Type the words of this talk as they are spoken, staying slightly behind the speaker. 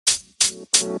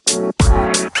All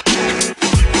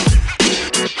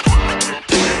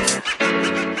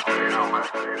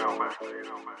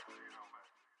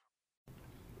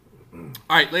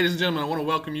right, ladies and gentlemen, I want to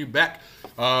welcome you back.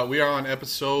 We are on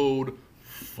episode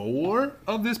 4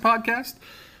 of this podcast.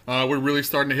 We're really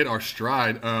starting to hit our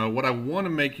stride. What I want to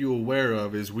make you aware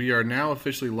of is we are now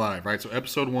officially live, right? So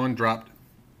episode 1 dropped.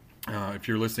 If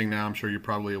you're listening now, I'm sure you're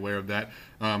probably aware of that.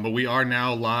 But we are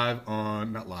now live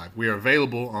on, not live, we are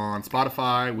available on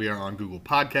Spotify. We are on Google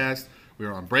Podcast. We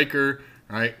are on Breaker,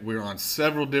 right? We're on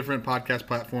several different podcast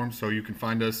platforms, so you can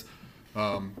find us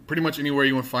pretty much anywhere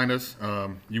you want to find us.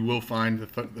 You will find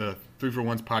the 3 for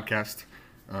 1's podcast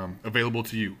available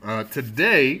to you.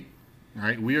 Today,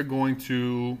 right, we are going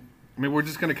to, we're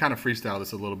just going to kind of freestyle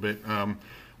this a little bit.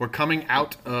 We're coming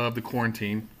out of the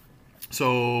quarantine.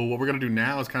 So what we're going to do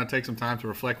now is kind of take some time to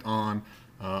reflect on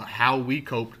how we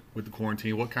coped with the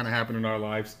quarantine, what kind of happened in our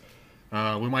lives.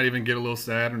 We might even get a little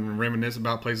sad and reminisce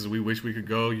about places we wish we could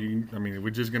go. We're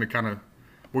just going to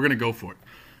we're going to go for it.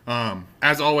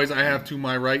 As always, I have to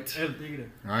my right, El Tigre.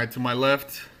 All right, to my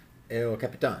left, El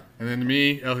Capitan. And then to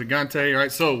me, El Gigante. All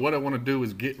right, so what I want to do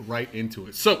is get right into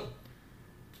it. So,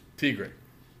 Tigre,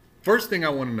 first thing I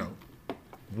want to know,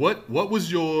 what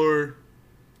was your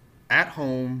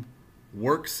at-home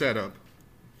work setup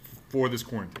for this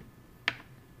quarantine?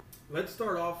 Let's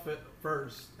start off at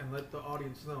first and let the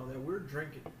audience know that we're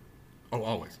drinking. Oh,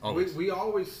 always. We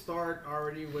always start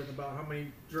already with about how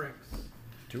many drinks?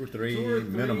 2 or 3 2 or 3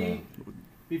 minimum.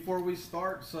 Before we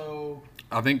start, so...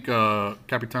 I think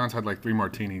Capitan's had like 3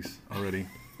 martinis already.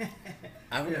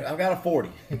 I've got a 40.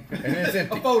 And it's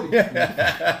empty. A 40.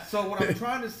 So what I'm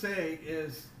trying to say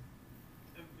is,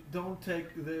 don't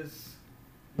take this,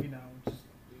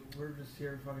 we're just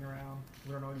here fucking around.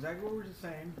 We don't know exactly what we're just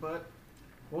saying, but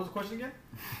what was the question again?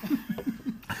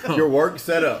 Your work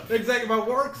setup. Exactly, my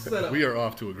work setup. We are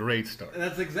off to a great start.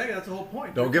 That's the whole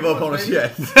point. Don't give up on us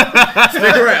yet.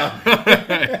 Stick around.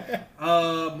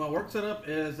 My work setup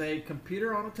is a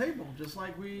computer on a table, just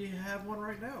like we have one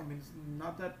right now. It's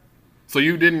not that. So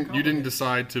you didn't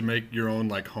decide to make your own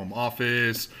like home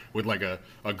office with like a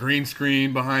green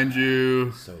screen behind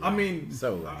you.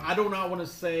 I do not want to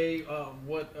say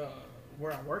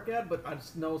where I work at, but I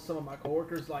just know some of my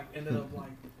coworkers ended up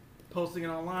posting it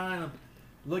online.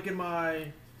 Look at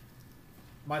my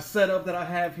setup that I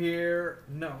have here.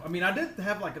 No, I did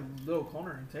have a little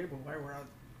corner and table where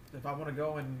if I want to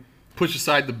go and push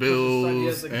aside the bills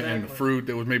yes, exactly. and the fruit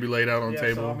that was maybe laid out on the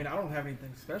table. So I don't have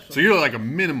anything special. So you're like a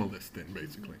minimalist then,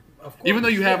 basically. Of course, even though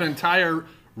you have an entire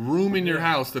room in your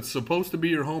house that's supposed to be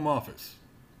your home office.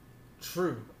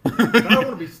 True. But I don't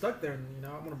want to be stuck there. I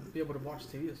want to be able to watch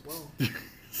TV as well.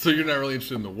 So you're not really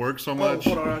interested in the work so much?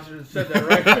 Hold on, I should have said that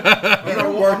right.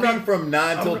 You're working from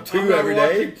 9 till 2 every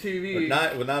day? TV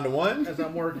with 9 to 1? as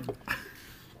I'm working.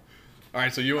 All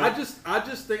right, so I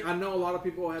just think, I know a lot of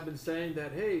people have been saying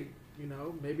that, hey,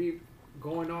 maybe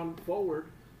going on forward,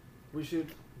 we should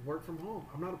work from home.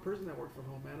 I'm not a person that works from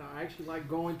home, man. I actually like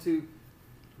going to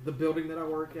the building that I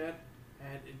work at,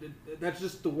 and that's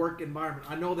just the work environment.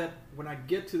 I know that when I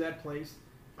get to that place,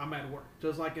 I'm at work.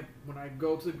 Just like when I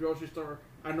go to the grocery store,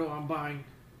 I know I'm buying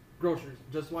groceries.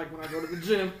 Just like when I go to the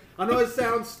gym. I know it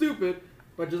sounds stupid,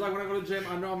 but just like when I go to the gym,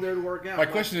 I know I'm there to work out. My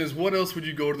question is, what else would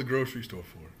you go to the grocery store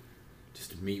for?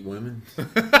 Just to meet women.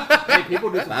 Hey,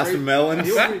 people do some Buy crazy, some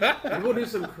melons. People do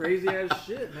some crazy ass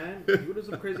shit, man. People do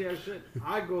some crazy ass shit.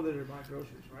 I go there to buy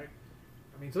groceries, right?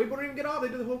 Some people don't even get off. They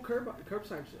do the whole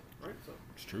curbside shit, right? So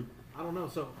It's true. I don't know.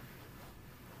 So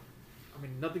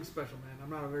nothing special, man. I'm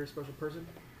not a very special person.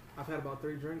 I've had about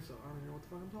 3 drinks, so I don't even know what the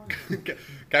fuck I'm talking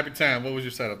about. Capitan, what was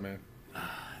your setup, man?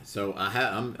 So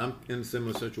I'm in a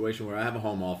similar situation where I have a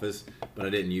home office, but I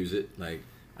didn't use it. I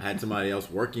had somebody else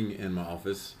working in my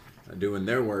office doing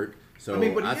their work. So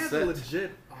but he has a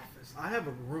legit office. I have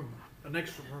a room, an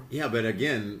extra room. Yeah, but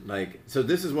again, so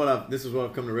this is what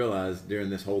I've come to realize during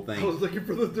this whole thing. I was looking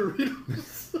for the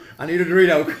Doritos. I need a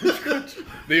Dorito.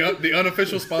 the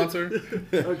unofficial sponsor.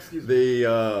 Oh, excuse me.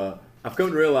 I've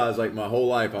come to realize, my whole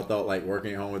life, I thought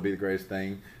working at home would be the greatest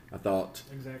thing. I thought,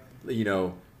 exactly.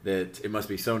 that it must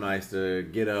be so nice to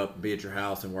get up, be at your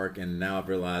house, and work. And now I've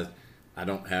realized I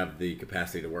don't have the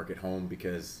capacity to work at home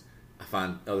because I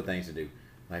find other things to do.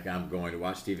 I'm going to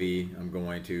watch TV. I'm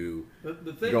going to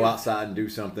go outside and do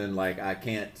something. I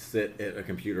can't sit at a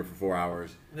computer for 4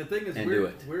 hours. And the thing is,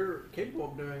 we're capable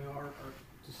of doing our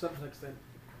to some extent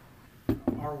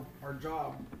our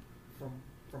job from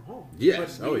home.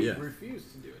 Yes. But we refuse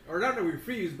to do it, or not that we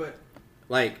refuse, but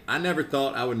I never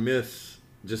thought I would miss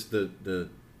just the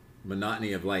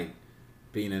monotony of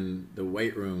being in the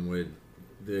weight room with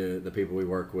the people we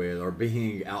work with, or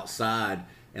being outside,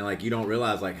 and like you don't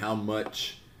realize like how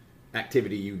much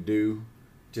activity you do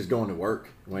just going to work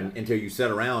until you sit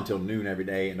around till noon every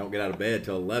day and don't get out of bed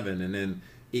till 11 and then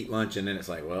eat lunch, and then it's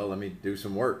like, well, let me do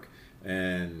some work.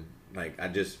 And like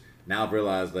now I've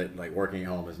realized that like working at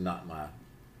home is not my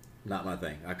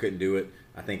thing. I couldn't do it.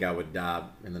 I think I would die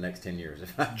in the next 10 years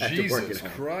if I had to work at Jesus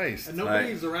home. Christ. And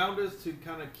nobody's around us to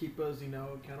kind of keep us,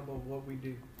 accountable of what we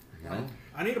do. No.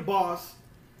 I need a boss.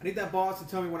 I need that boss to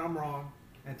tell me when I'm wrong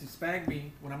and to spank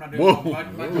me when I'm not doing Whoa. my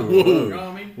job. Whoa. You know what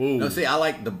I mean? Whoa. No, see, I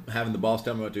like having the boss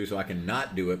tell me what to do so I can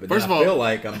not do it. But First then of I feel all-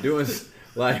 like I'm doing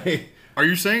like Are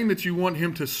you saying that you want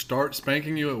him to start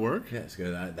spanking you at work? yes,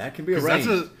 because that can be 'Cause that's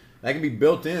arranged. That can be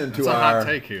built into That's a our hot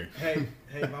take here. Hey,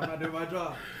 if I'm not doing my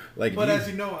job. like But you- as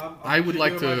you know, I'm I would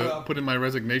like doing my to job. put in my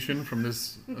resignation from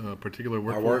this particular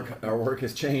work. our work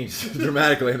has changed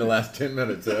dramatically in the last 10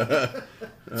 minutes.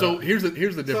 So here's the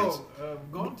difference. So,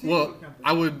 going to Well,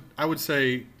 I would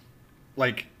say,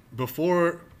 like,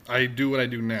 before I do what I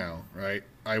do now, right?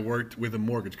 I worked with a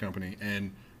mortgage company,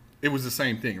 and it was the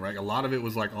same thing, right? A lot of it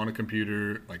was like on a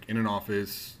computer, like in an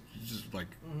office, just like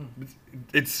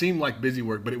it seemed like busy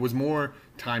work, but it was more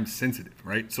time sensitive,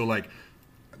 right? So like,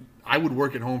 I would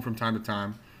work at home from time to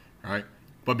time, right?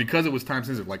 But because it was time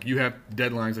sensitive, like you have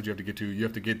deadlines that you have to get to, you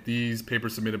have to get these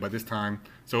papers submitted by this time,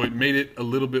 so it made it a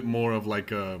little bit more of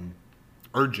like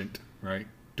urgent, right?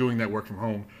 Doing that work from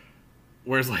home,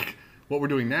 whereas like what we're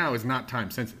doing now is not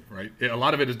time sensitive, right? A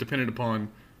lot of it is dependent upon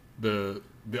the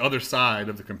other side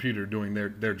of the computer doing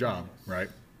their job, right?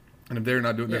 And if they're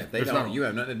not doing yeah, that, they there's don't. not You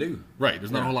have nothing to do. right.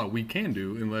 There's not a Yeah. whole lot we can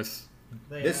do unless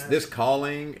This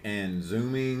calling and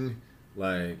zooming,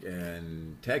 like,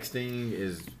 and texting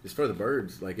is for the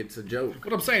birds. Like, it's a joke.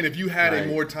 What I'm saying, if you had a Right.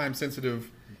 more time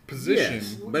sensitive position,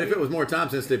 Yes, but if it was more time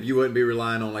sensitive, you wouldn't be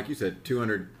relying on, like you said,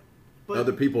 200 But-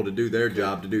 other people to do their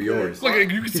job to do yours. look,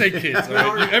 you can say kids.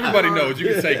 All right? Everybody knows you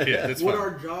can say kids. It's Would fine.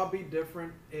 our job be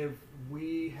different if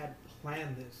we had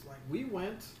planned this? Like we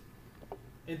went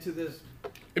into this.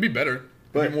 It'd be better.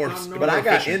 But, It'd be more. but But more I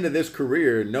got efficient. into this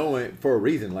career knowing for a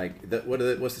reason. Like,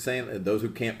 what's the saying? Those who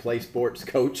can't play sports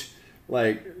coach.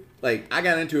 Like I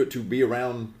got into it to be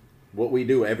around what we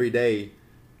do every day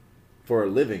for a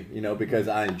living, because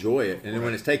I enjoy it. And then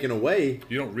when it's taken away,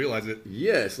 You don't realize it.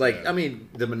 yes, like Yeah. I mean,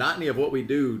 the monotony of what we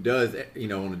do does,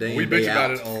 on a day We in, day bitch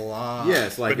about out. it a lot.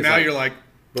 Yes, like, but it's now like- you're like,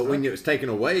 But when it's taken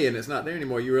away and it's not there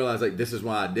anymore, you realize like this is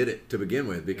why I did it to begin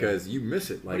with, because you miss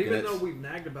it. Like, But even and though it's- we've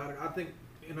nagged about it, I think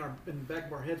in the back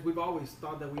of our heads, we've always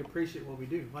thought that we appreciate what we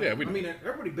do. Like, Yeah, we I do. mean,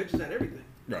 everybody bitches at everything.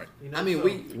 right. I mean,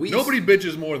 so- we Nobody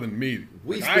bitches more than me.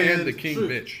 we Like, I am spend- the king True.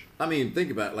 bitch. I mean, think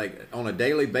about it, like on a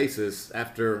daily basis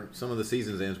after some of the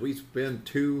seasons ends, we spend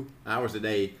 2 hours a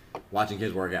day watching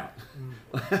kids work out.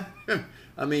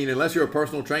 I mean, unless you're a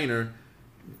personal trainer,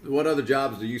 what other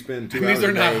jobs do you spend 2 And hours these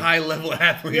are a not day? high level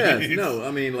athletes. Yes, no,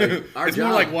 I mean, like our it's job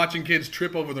more like watching kids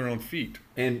trip over their own feet.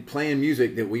 and playing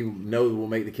music that we know will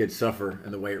make the kids suffer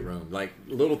in the weight room. Like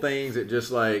little things that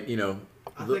just like,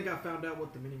 I think I found out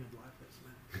what the meaning of life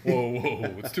is,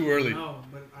 man. Whoa, it's too early. No,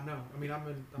 but I know. I mean, I'm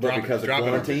but Drop it, because of drop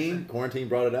it. quarantine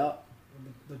brought it out.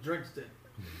 the drinks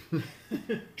did.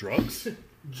 Drugs?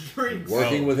 Drinks.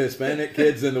 Working Oh. with Hispanic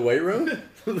kids in the weight room?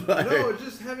 Like, No, it's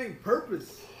just having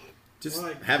purpose. just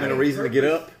like, having a having reason to get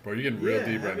purpose. up. Bro, you're getting real Yeah,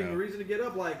 deep right having a now. reason to get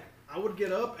up. Like I would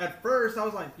get up at first. I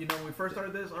was like, when we first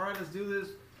started this, all right, let's do this.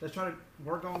 Let's try to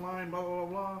work online. Blah blah blah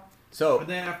blah. So But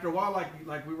then after a while,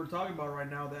 like we were talking about right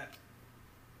now, that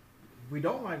we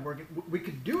don't like working. We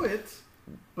could do it,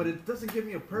 but it doesn't give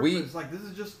me a purpose. Like this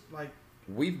is just like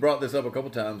we've brought this up a couple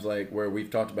times, like where we've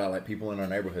talked about like people in our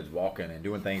neighborhoods walking and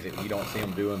doing things that you don't see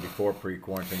them doing before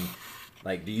pre-quarantine.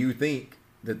 Like, do you think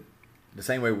that the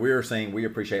same way we're saying we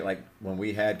appreciate, like when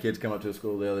we had kids come up to the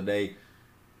school the other day,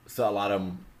 saw a lot of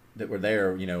them that were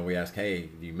there, we asked, hey,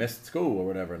 do you miss school or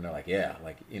whatever? And they're like, yeah.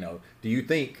 Like, do you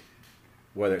think,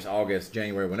 whether it's August,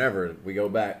 January, whenever we go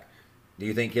back, do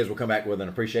you think kids will come back with an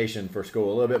appreciation for school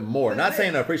a little bit more? Not saying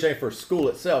an appreciation for school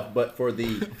itself, but for the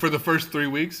For the first 3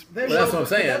 weeks, they Well, that's will, what I'm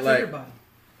saying, That's like- everybody.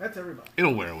 That's everybody.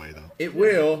 it'll wear away though. it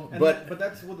will, And but but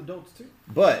that's with adults too.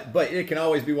 But it can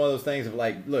always be one of those things of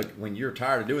like, look, when you're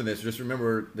tired of doing this, just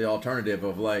remember the alternative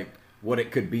of like what it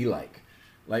could be like.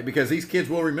 Like, because these kids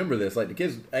will remember this. Like the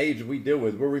kids' age we deal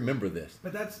with will remember this.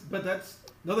 But that's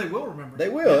no, they will remember. They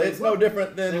it. will. Yeah, they It's no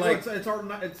different than They will. like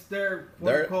It's their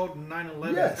Their- quote unquote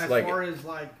 9/11 Yes, as like- far as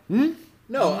like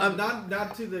no. I'm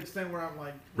not to the extent where I'm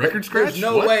like Record scratch? There's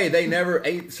no What? way they never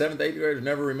 7th, 8th graders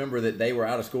never remember that they were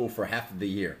out of school for half of the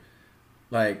year.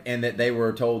 like, and that they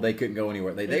were told they couldn't go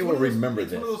anywhere. They will remember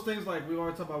this. It's one of those things like we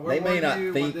always talk about. They may not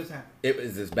when think this happened. it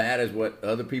was as bad as what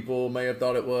other people may have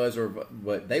thought it was,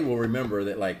 but they will remember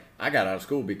that, like, I got out of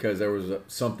school because there was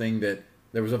something that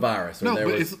there was a virus. Or No, there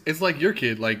but was, it's like your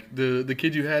kid, like the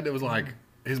kid you had that was like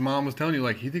his mom was telling you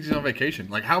like he thinks he's on vacation.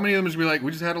 Like how many of them is be like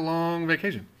we just had a long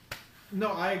vacation?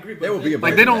 No, I agree. But There will be a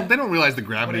Like they don't realize the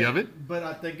gravity of it. But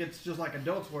I think it's just like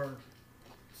adults where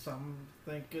some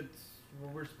think it's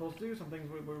what we're supposed to do, some things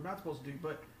we're not supposed to do.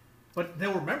 But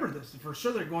they'll remember this. For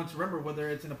sure they're going to remember whether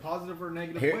it's in a positive or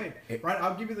negative way. Right?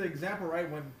 I'll give you the example, right?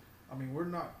 We're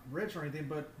not rich or anything,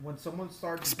 but when someone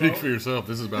starts Speak for yourself.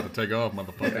 This is about to take off,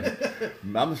 motherfucker.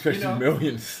 I'm expecting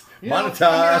millions.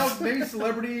 Monetized. Maybe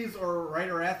celebrities or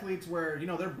athletes where,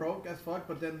 they're broke as fuck,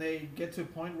 but then they get to a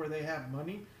point where they have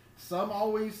money. Some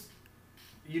always,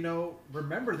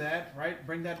 remember that, right?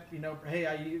 Bring that, hey,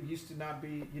 I used to not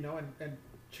be, and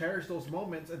cherish those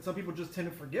moments. And some people just tend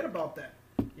to forget about that,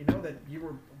 that you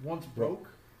were once broke.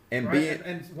 And right?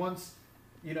 and once,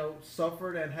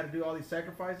 suffered and had to do all these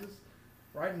sacrifices,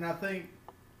 right? And I think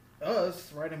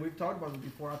us, right, and we've talked about this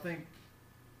before, I think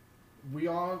we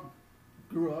all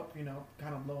grew up,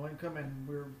 kind of low income, and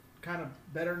we're kind of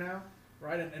better now,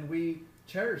 right? And we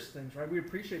cherish things, right? We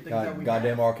appreciate things that we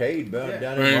goddamn have. arcade, down in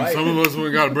Man, Wright. some of us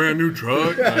went got a brand new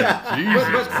truck. Like,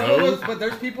 Jesus, but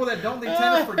there's people that don't. They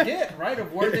tend to forget, right,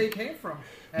 of where they came from.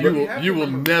 And you will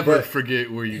never But forget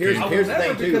where you here's- came I from. will the never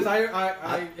thing, too.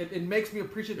 because it makes me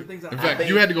appreciate the things that In I fact, think-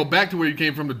 you had to go back to where you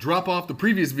came from to drop off the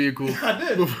previous vehicle. I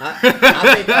did. I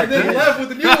think our Then kids, left with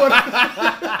the new one.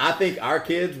 I think our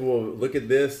kids will look at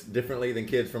this differently than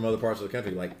kids from other parts of the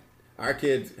country. Like, our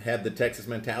kids have the Texas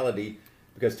mentality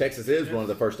because Texas is one of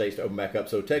the first states to open back up.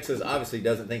 So Texas obviously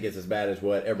doesn't think it's as bad as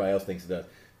what everybody else thinks it does.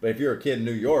 But if you're a kid in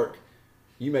New York,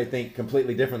 you may think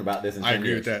completely different about this in 10 I agree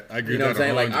years. with that. I agree You know with what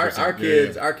I'm saying? that Like, 100%. our Yeah,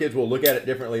 kids, yeah. our kids will look at it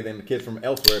differently than the kids from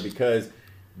elsewhere because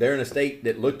they're in a state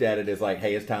that looked at it as like,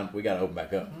 hey, it's time, we got to open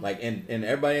back up. Like, and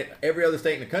every other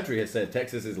state in the country has said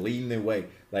Texas is leading the way.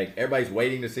 Like, everybody's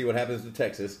waiting to see what happens to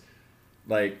Texas,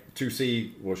 like, to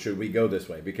see, well, should we go this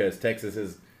way? Because Texas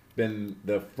has been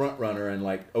the front runner and,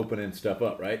 like, opening stuff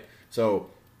up, right?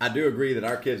 So I do agree that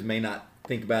our kids may not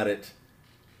think about it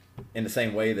in the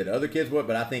same way that other kids would,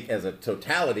 but I think as a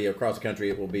totality across the country,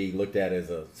 it will be looked at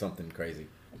as something crazy.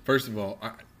 First of all,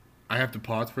 I have to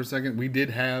pause for a second. We did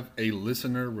have a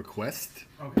listener request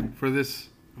Okay. for this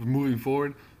moving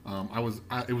forward.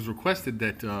 It was requested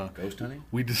that Ghost hunting?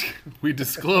 we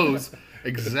disclose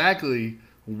exactly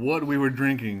what we were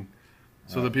drinking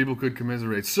so that people could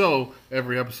commiserate. So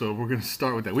every episode we're going to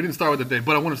start with that. We didn't start with that today,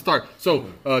 but I want to start. So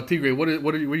Tigre, what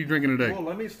are you drinking today? Well,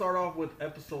 let me start off with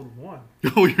episode 1.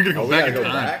 Oh, you're gonna go Oh, we back gotta in go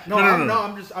time. back? No, No.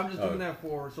 I'm just doing that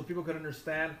so people could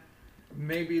understand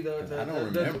maybe I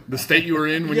don't the remember. The state you were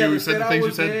in when yeah, you the said shit the I things you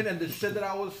was said. in and the shit that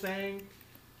I was saying.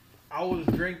 I was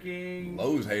drinking.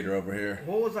 Lowe's hater over here.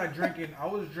 What was I drinking? I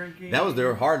was drinking. That was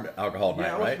their hard alcohol night,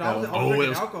 Yeah, right? I was Oh, it drinking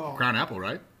was alcohol. Crown Apple,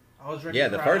 right? I was drinking. Yeah,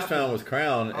 the Crown first Apple. time was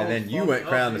Crown, I and then was you fucked went up,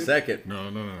 Crown the dude. second. No.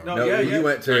 No, No, yeah, you yeah.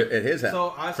 went to at his house. So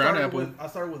I Crown started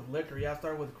Apple. with liquor. Yeah, I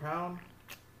started with Crown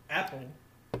Apple,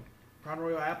 Crown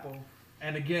Royal Apple,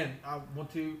 and again, I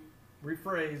want to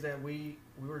rephrase that we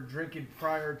were drinking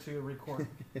prior to recording.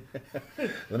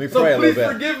 Let me So pray a please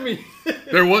little bit. forgive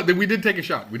me. We did take a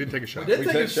shot. We did take a shot. We did. We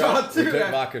Take a took shot, shots. We too.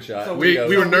 took vodka shots. So We So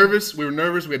were nervous. We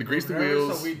had to grease the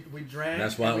wheels. So we drank.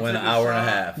 That's why it and we went took an hour and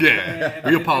a shot, half. Yeah. and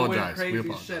We it went apologize. Crazy We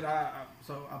apologize. shit.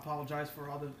 So I apologize for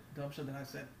all the dumb shit that I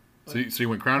said. But, So you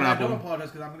went Crown but I don't Apple. apologize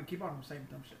because I'm going to keep on saying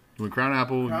dumb shit. You went Crown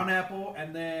Apple. Crown Apple,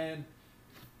 and then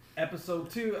episode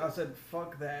 2, I said,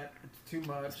 "Fuck that, it's too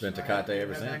much." It's been I Tecate had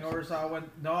ever since. hangover, so I went.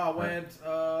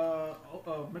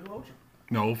 Michelob Ultra.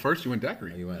 No, first you went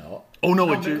Daiquiri. You went all. Oh no,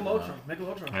 No, what you? Michelob Ultra. Michelob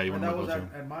Ultra. Ah, you And went that was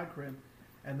Michelob at my crib,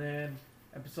 and then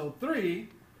episode 3,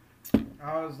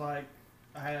 I was like,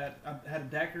 I had a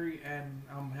daiquiri, and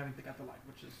I'm having Tecate Light,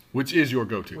 Which is your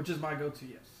go-to? which is my go-to.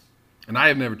 Yes. And I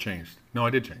have never changed. No, I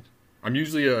did change. I'm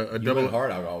usually a You double. went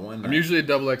hard alcohol one night. I'm usually a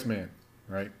double X man,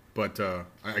 right? But I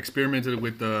experimented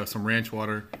with some ranch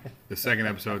water. The second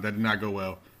episode that did not go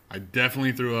well. I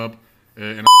definitely threw up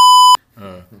in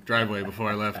a driveway before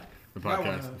I left the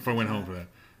podcast. Before I went home for that.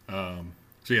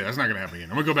 So yeah, that's not gonna happen again.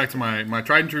 I'm gonna go back to my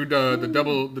tried and true the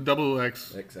double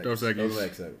X Dos Equis. Double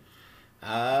XO.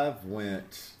 I've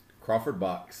went Crawford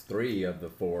Box 3 of the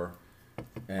 4,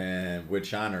 and with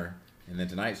Shiner, and then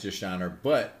tonight's just Shiner.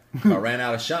 But if I ran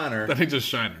out of Shiner. That ain't just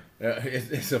Shiner.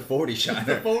 It's a 40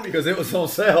 Shiner because it was on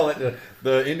sale at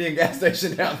the Indian gas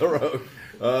station down the road.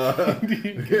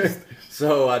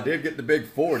 So I did get the big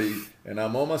 40, and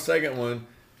I'm on my second one.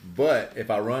 But if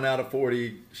I run out of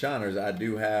 40 Shiners, I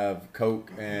do have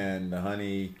Coke and the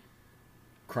Honey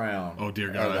Crown. Oh dear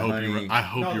Or God! the I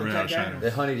hope No, you the ran out of Jack Shiner.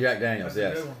 The Honey Jack Daniels, That's a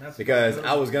yes. good one. That's a Because good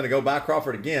I one. was going to go buy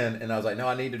Crawford again, and I was like, no,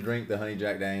 I need to drink the Honey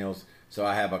Jack Daniels. So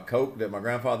I have a Coke that my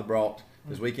grandfather brought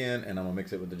this weekend, and I'm going to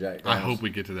mix it with the Jack I Daniels. hope we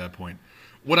get to that point.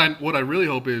 What I really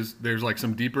hope is there's like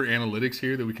some deeper analytics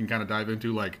here that we can kind of dive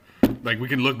into. Like we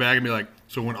can look back and be like,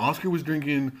 so when Oscar was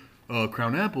drinking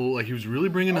Crown Apple, like he was really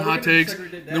bringing the Oh, hot we can takes.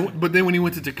 segregate that. But then when he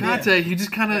went to Tecate, Yeah. he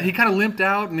just kind of limped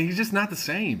out, and he's just not the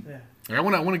same. Yeah. Like,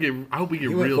 I hope we get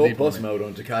He went real full deep plus on it. mode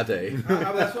on Tecate.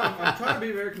 That's why I'm trying to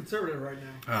be very conservative right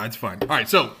now. It's fine. All right,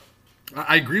 so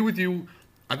I agree with you.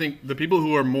 I think the people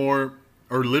who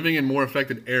are living in more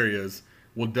affected areas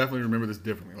will definitely remember this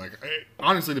differently. Like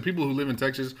honestly, the people who live in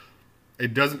Texas,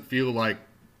 it doesn't feel like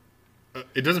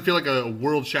a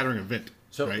world-shattering event.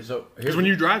 So right? here's Because when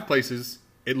you drive places,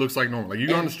 it looks like normal. Like you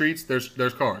go on the streets, there's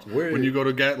cars. We're- When you go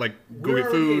to go We're get already a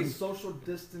food, social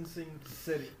distancing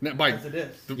city, Now, by- as it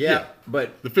is. Yeah,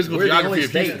 but the physical we're the geography only of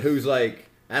state Houston. who's like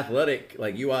athletic.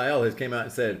 Like UIL has came out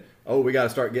and said, "Oh, we got to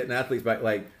start getting athletes back."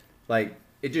 Like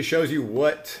it just shows you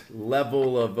what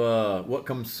level of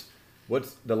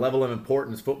what's the level of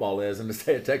importance football is in the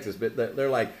state of Texas. But they're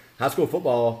like high school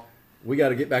football. We got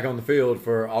to get back on the field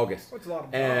for August. It's a lot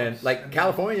of And jobs. like I mean,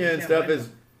 California you and can't stuff blame is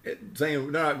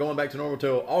saying they're not going back to normal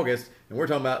till August, and we're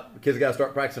talking about kids got to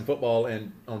start practicing football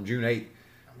on June 8th.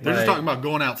 they're just talking about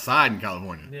going outside in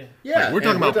California. Yeah. Yeah, Like, we're and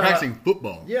talking about talking practicing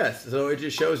football. Yes, so it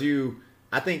just shows you.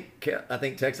 I think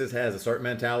Texas has a certain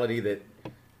mentality that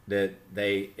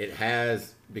it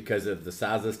has because of the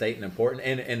size of the state and important.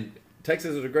 And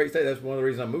Texas is a great state. That's one of the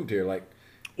reasons I moved here. Like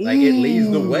it leads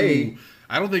the way.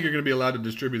 I don't think you're going to be allowed to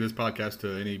distribute this podcast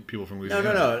to any people from No,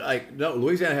 Louisiana. no.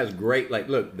 Louisiana has great. Like,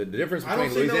 look, the difference I between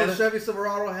don't see no Louisiana. Chevy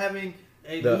Silverado having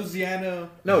a The- Louisiana.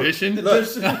 No, Edition? look.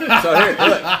 So here,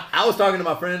 look. I was talking to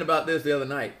my friend about this the other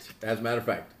night. As a matter of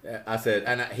fact, I said,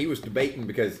 and he was debating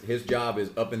because his job is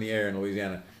up in the air in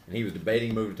Louisiana, and he was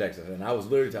debating moving to Texas. And I was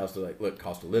literally telling him, like, look,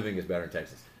 cost of living is better in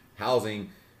Texas. Housing,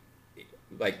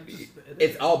 like,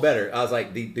 it's all better. I was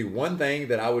like, the one thing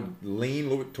that I would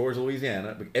lean towards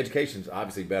Louisiana, education's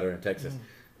obviously better in Texas.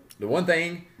 The one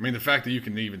thing. I mean, the fact that you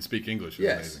can even speak English is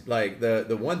Yes, amazing. like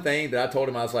the one thing that I told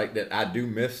him, I was like, that I do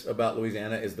miss about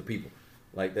Louisiana is the people.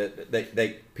 Like that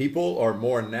they people are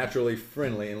more naturally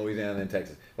friendly in Louisiana than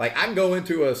Texas. Like I can go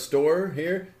into a store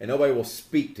here and nobody will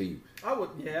speak to you. I would,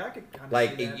 yeah, I could kind of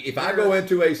Like see that. if I go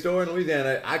into a store in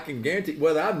Louisiana, I can guarantee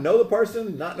whether I know the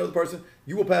person, not know the person,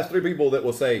 you will pass 3 people that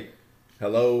will say,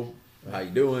 "Hello, how you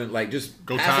doing?" Like just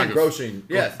Go passing Tigers. grocery.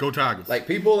 Yes, Go Tigers. Like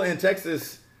people in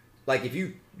Texas, like if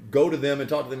you go to them and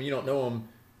talk to them, and you don't know them.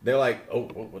 They're like, "Oh,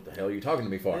 what the hell are you talking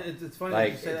to me for?" It's funny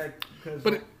Like, that you say that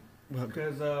But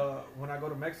because when I go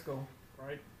to Mexico,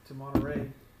 right, to Monterrey,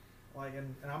 like,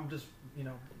 and I'm just,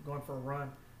 going for a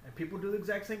run, and people do the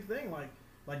exact same thing. Like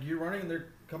you're running and they're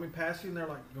coming past you and they're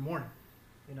like, "Good morning,"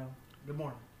 "Good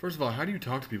morning." First of all, how do you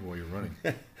talk to people while you're running?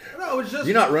 No, it's just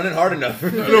You're not running hard enough.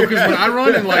 No, because when I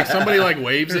run and like somebody like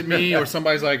waves at me or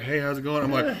somebody's like, "Hey, how's it going?"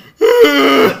 I'm like,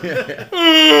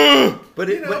 But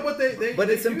but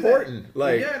it's do important. that.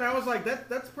 Like yeah, and I was like,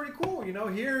 that's pretty cool.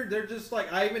 Here they're just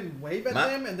like, I even wave at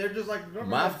them, and they're just like,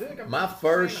 my just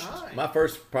first saying hi. my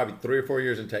first probably 3 or 4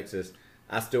 years in Texas,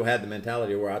 I still had the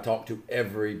mentality where I talked to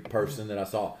every person that I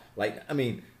saw. Like I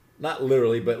mean, not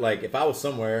literally, but like if I was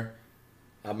somewhere,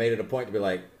 I made it a point to be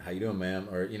like, "How you doing, ma'am?"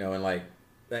 Or and like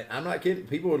I'm not kidding.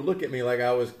 People would look at me like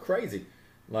I was crazy,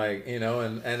 like and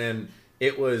then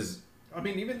it was. I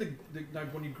mean, even the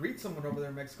like when you greet someone over there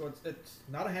in Mexico, it's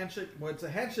not a handshake. Well, it's a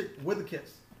handshake with a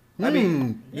kiss. I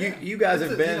mean, you guys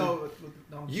have been.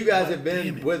 You guys have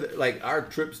been with like our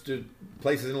trips to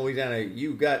places in Louisiana.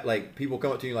 You got like people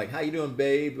come up to you like, "How you doing,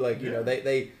 babe?" Like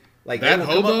they like that they will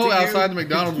come up hobo to you. outside the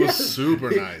McDonald's was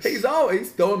super nice. He's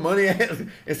throwing money at,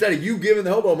 instead of you giving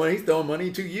the hobo money, he's throwing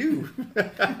money to you.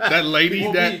 That lady,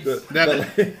 Well, that beads.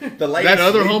 the lady that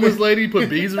other sleeping- homeless lady put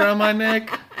beads around my neck.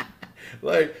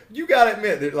 Like you gotta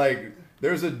admit that like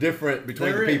there's a difference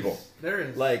between There the is. people. There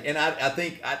is. Like, and I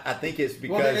think it's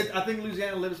because well, I think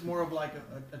Louisiana lives more of like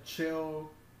a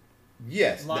chill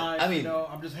yes, life. I mean.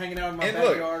 I'm just hanging out in my And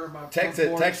look, backyard or my front Texas,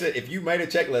 porch. if you made a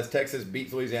checklist, Texas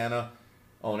beats Louisiana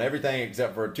on everything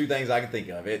except for 2 things I can think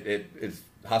of. It's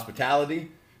hospitality,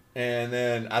 and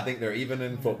then I think they're even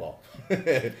in football,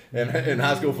 in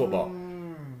high school football.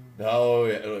 Oh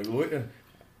yeah,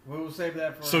 We'll save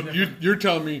that for. So a different- you're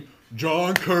telling me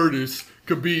John Curtis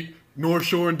could beat North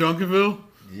Shore and Duncanville?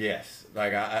 yes.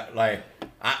 Like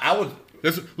I would.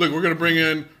 Look, we're gonna bring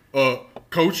in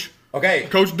Coach Okay.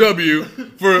 W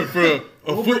for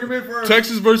We'll bring him in first.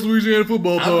 Texas versus Louisiana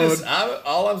football pod.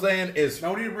 All I'm saying is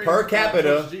No, we need to bring per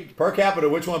Coach G. capita,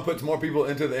 which one puts more people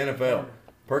into the NFL?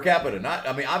 Per capita. Not.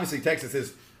 I mean, obviously Texas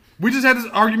is We just had this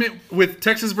argument with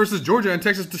Texas versus Georgia, and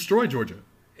Texas destroyed Georgia.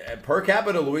 per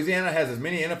capita. Louisiana has as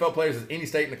many NFL players as any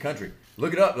state in the country.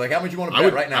 Look it up. Like, how much you want to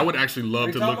bet right now? I would actually Are love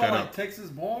you to talking look that about up. like Texas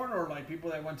born or like people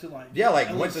that went to like Yeah,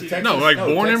 like went to LSU? Texas. No, like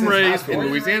born and Texas high raised school. in Born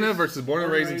and Louisiana raised- versus born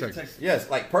and raised in Texas. Yes,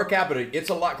 like per capita, it's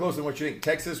a lot closer than what you think.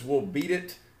 Texas will beat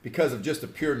it because of just the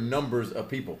pure numbers of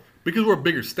people. Because we're a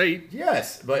bigger state.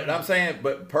 Yes, but I'm saying,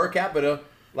 but per capita,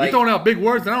 like You're throwing out big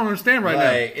words that I don't understand right now.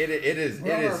 like, it is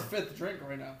We're on our fifth drink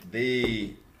right now,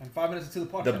 the and 5 minutes into the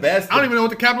podcast. the best I don't even know what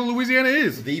the capital of Louisiana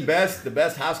is. the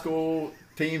best high school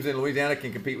teams in Louisiana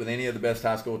can compete with any of the best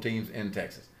high school teams in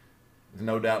Texas. There's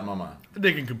no doubt in my mind.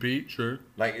 They can compete, sure.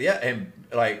 Like, yeah, and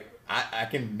like I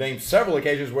can name several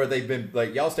occasions where they've been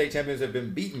like y'all state champions have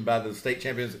been beaten by the state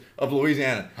champions of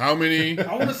Louisiana. How many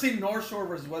I want to see North Shore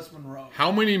versus West Monroe.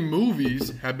 how many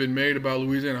movies have been made about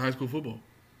Louisiana high school football?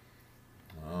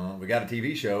 We got a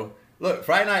TV show. Look,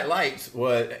 Friday Night Lights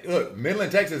was look.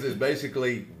 Midland, Texas is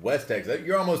basically West Texas.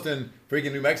 You're almost in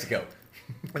freaking New Mexico.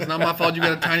 It's not my fault you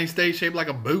got a tiny state shaped like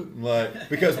a boot. Like,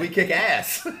 because we kick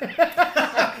ass.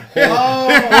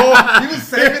 Oh, he was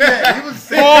saving that. He was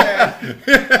saving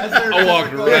that. I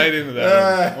walked right into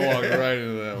that one. I walked right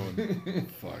into that one.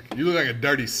 Fuck. You look like a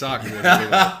dirty sock.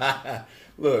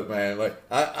 Look, man, like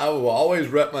I will always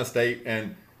rep my state,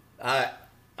 and I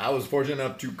was fortunate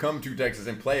enough to come to Texas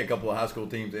and play a couple of high school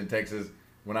teams in Texas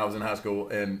when I was in high school,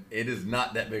 and it is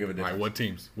not that big of a All difference. right, what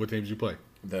teams? What teams you play?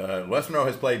 The West Monroe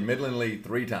has played Midland Lee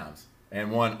 3 times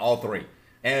and won all 3.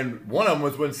 And one of them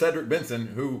was when Cedric Benson,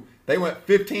 who they went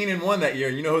 15-1 that year.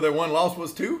 And you know who their one loss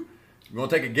was to? You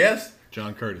want to take a guess?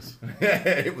 John Curtis.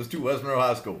 It was to West Monroe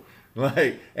High School.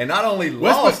 Like, and not only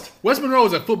lost. West Monroe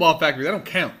is a football factory. That don't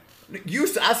count.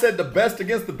 I said the best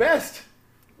against the best.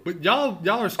 But y'all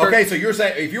are Okay, so you're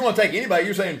saying if you want to take anybody,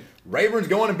 you're saying Rayburn's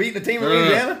going and beating the team in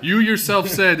Louisiana? You yourself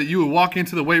said that you would walk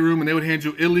into the weight room and they would hand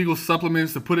you illegal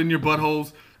supplements to put in your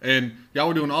buttholes, and y'all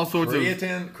were doing all sorts of.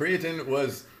 Creatine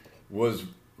was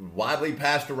widely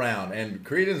passed around, and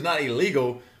creatine's not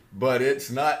illegal, but it's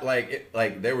not like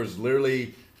there was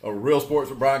literally a Real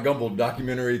Sports with Brian Gumbel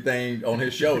documentary thing on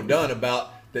his show done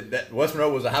about that West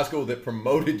Monroe was a high school that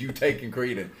promoted you taking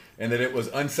creatine and that it was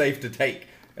unsafe to take.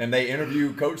 And they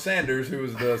interview Coach Sanders, who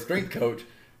was the strength coach,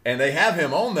 and they have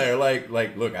him on there like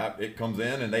look, it comes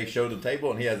in and they show the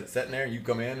table and he has it sitting there, and you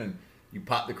come in and you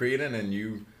pop the creatine and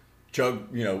you chug,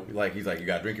 like he's like, you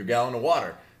got to drink your gallon of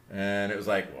water. And it was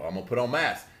like, well, I'm going to put on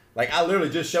mass. Like, I literally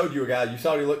just showed you a guy, you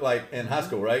saw what he looked like in high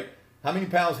school, right? How many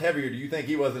pounds heavier do you think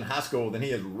he was in high school than he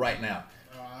is right now?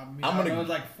 I'm going to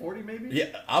like 40 maybe? Yeah,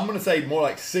 I'm going to say more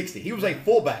like 60. He was a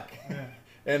fullback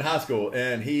in high school,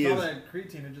 and he all is. that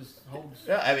creatine, it just holds,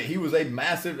 Yeah, I mean, he was a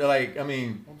massive,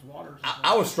 holds water.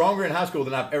 I was stronger in high school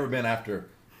than I've ever been after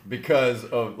because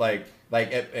of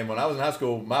and when I was in high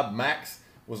school, my max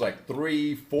was like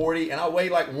 340, and I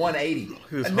weighed like 180.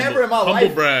 And never in my life.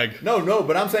 Humble brag. No,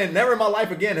 but I'm saying never in my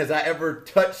life again has I ever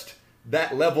touched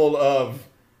that level of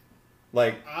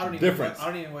difference. I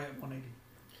don't even weigh 180.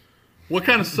 What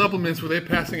kind of supplements were they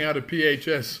passing out at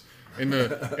PHS in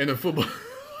the football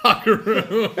locker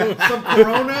room? Some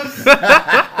Coronas,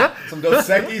 Some Dos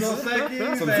Equis,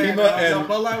 some Zima, and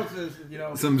Bud Light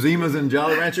was, some Zimas and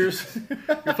Jolly Ranchers.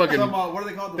 You're fucking. some, what are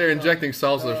they called? They're injecting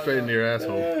salsa straight into your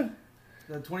asshole.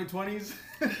 The 2020s.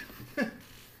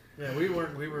 Yeah, we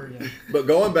were. Yeah. But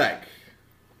going back,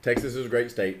 Texas is a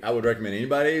great state. I would recommend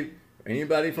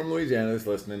anybody from Louisiana that's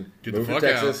listening Get the move to fuck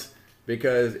Texas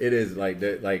because it is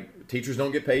like teachers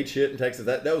don't get paid shit in Texas.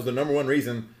 That was the number one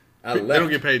reason I left. They don't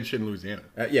get paid shit in Louisiana.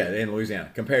 Yeah, in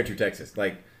Louisiana compared to Texas.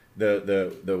 Like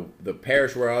the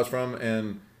parish where I was from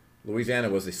in Louisiana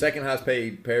was the second highest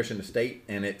paid parish in the state,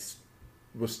 and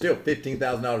was still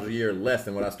 $15,000 a year less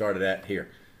than what I started at here.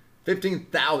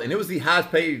 $15,000, and it was the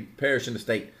highest paid parish in the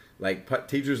state. Like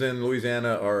teachers in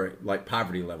Louisiana are like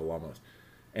poverty level almost,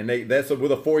 and that's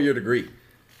with a 4-year degree.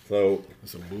 So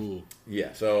That's some bull.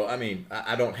 yeah. So I mean,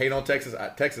 I don't hate on Texas.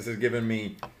 Texas has given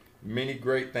me many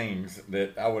great things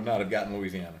that I would not have gotten in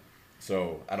Louisiana.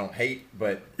 So I don't hate,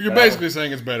 but You're basically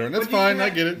saying it's better, and that's But you fine.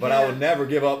 can't- I get it. But I will never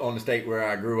give up on the state where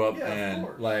I grew up, Yeah, of and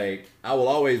course. I will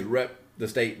always rep the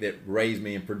state that raised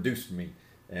me and produced me,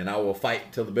 and I will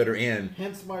fight till the bitter end.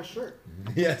 Hence my shirt.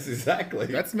 Yes, exactly.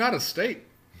 That's not a state.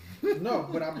 No,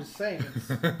 but I'm just saying.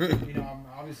 It's,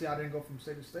 obviously I didn't go from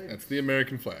state to state. That's the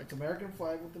American flag. It's American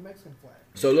flag with the Mexican flag.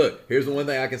 So look, here's the one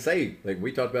thing I can say. Like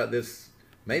we talked about this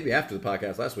maybe after the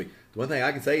podcast last week. The one thing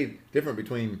I can say different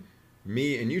between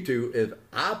me and you two if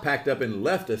I packed up and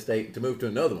left a state to move to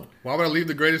another one. Why would I leave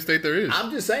the greatest state there is? I'm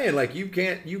just saying, like you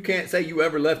can't say you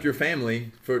ever left your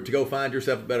family to go find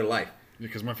yourself a better life.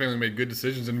 Because my family made good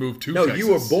decisions and moved to No, Texas.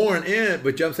 you were born in,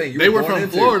 but I'm saying They were were born from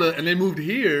into, Florida and they moved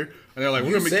here, and they're like,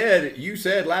 You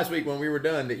said last week when we were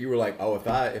done that you were like, oh, if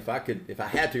I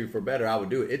had to for better, I would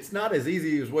do it. It's not as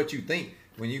easy as what you think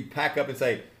when you pack up and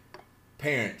say,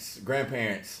 parents,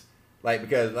 grandparents, like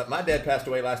because like, my dad passed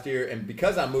away last year, and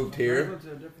because I moved I here, went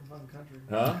to a different fucking country.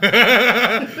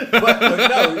 huh? but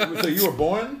no, so you were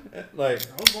born like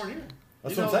I was born here.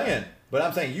 that's You what know, I'm saying. But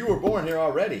I'm saying you were born here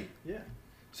already. Yeah.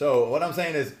 So what I'm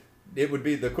saying is, it would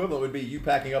be the equivalent would be you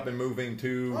packing up and moving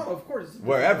to Oh, of course.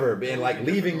 wherever, and like Different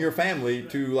leaving your goals. family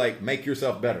to like make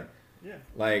yourself better. Yeah.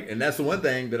 Like, and that's the one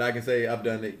thing that I can say I've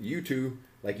done that you two,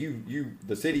 like you,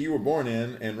 the city you were born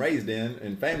in and raised in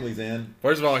and families in.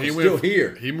 First of all, he It's went still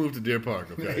here. He moved to Deer Park.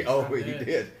 Okay, Oh, I he did.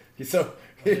 did. So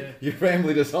did. your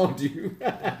family disowned you.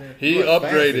 he You are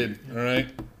upgraded. All right.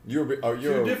 You're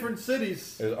Two different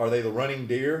cities. Are they the running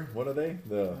deer? What are they?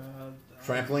 The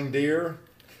trampling deer?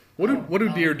 What do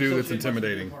deer do that's Associate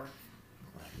intimidating? Park.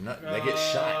 They get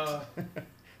shot.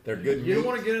 They're good. You don't meat.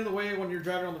 want to get in the way when you're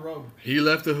driving on the road. He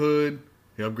left the hood.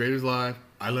 He upgraded his life.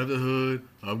 I left the hood.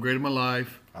 I upgraded my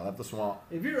life. I left the swamp.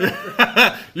 If you're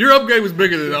Your upgrade was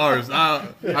bigger than ours.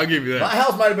 I'll give you My that.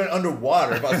 house might have been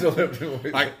underwater if I still lived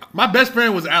in Like my best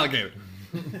friend was an alligator.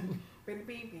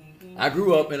 I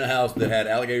grew up in a house that had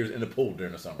alligators in the pool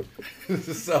during the summer.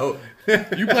 So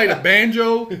You played a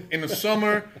banjo in the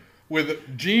summer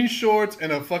with jean shorts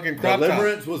and a fucking crop top.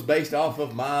 Deliverance was based off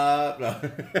of my.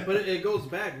 but it goes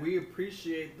back. We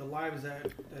appreciate the lives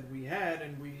that we had,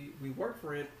 and we work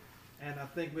for it, and I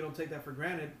think we don't take that for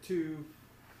granted. To,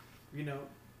 you know,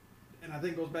 and I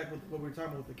think it goes back with what we were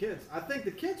talking about with the kids. I think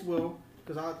the kids will,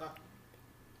 because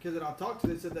kids that I've talked to,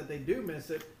 they said that they do miss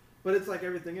it, but it's like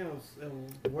everything else; it'll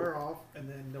wear off, and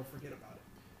then they'll forget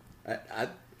about it.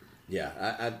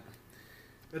 Yeah.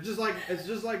 It's just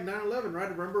like 9/11, right?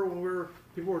 Remember when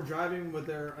people were driving with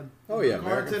their Oh, yeah, car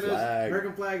American antennas, flag.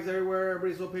 American flags everywhere.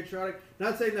 Everybody's so patriotic.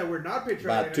 Not saying that we're not By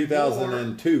patriotic.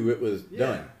 2002, it was anymore.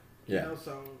 done. Yeah. You know,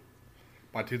 so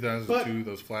By 2002,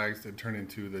 those flags had turned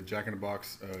into the Jack in the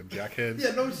Box jackheads.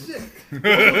 yeah, no shit. Those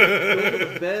were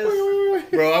the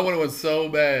best. Bro, I wanted one so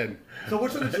bad. So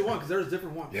which one did you want? Because there's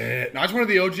different ones. Yeah, no, I just wanted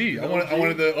the OG. I OG?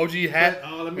 wanted the OG hat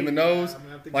But, let me- in the nose. yeah, I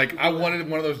mean, I think Like people I like- wanted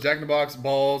one of those Jack in the Box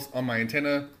balls on my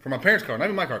antenna for my parents' car, not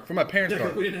even my car, for my parents' Yeah,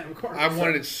 car. we didn't have a car. I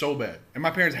wanted it so bad, and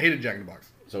my parents hated Jack in the Box.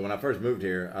 So when I first moved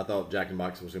here, I thought Jack in the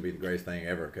Box was going to be the greatest thing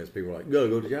ever because people were like, "Gotta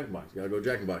go to Jack in the Box. Gotta go to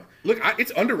Jack in the Box." Look,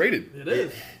 it's underrated. It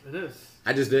is. It is.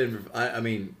 I just didn't. I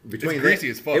mean, between It's greasy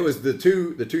as fuck. it was the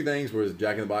two things was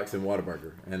Jack in the Box and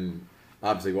Whataburger, and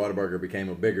obviously Whataburger became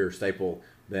a bigger staple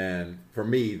than for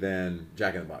me than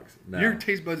Jack in the Box. Now, Your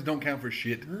taste buds don't count for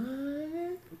shit.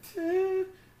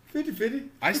 50-50.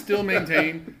 I still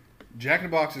maintain Jack in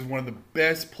the Box is one of the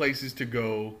best places to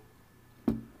go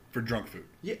for drunk food.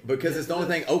 Yeah, because it's the only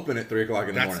thing open at 3 o'clock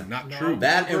in the That's morning. not No. true.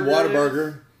 That and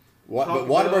Whataburger Whataburger. But Taco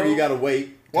Whataburger, Bell. you got to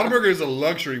wait. Whataburger is a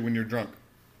luxury when you're drunk.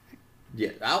 Yeah.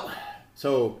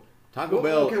 So Taco Well,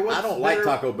 Bell. okay, what's I don't like better-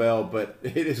 Taco Bell, but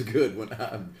it is good when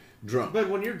I'm drunk. But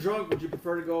when you're drunk, would you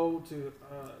prefer to go to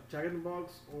Jack in the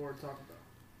Box or Taco Bell?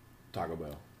 Taco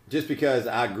Bell. Just because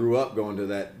I grew up going to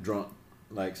that drunk,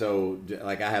 like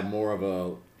I have more of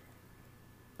a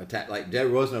like there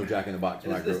was no Jack in the Box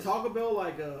when I grew Is up. Taco Bell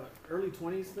like a early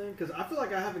 20s thing? Because I feel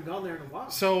like I haven't gone there in a while.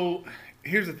 So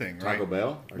here's the thing, right? Taco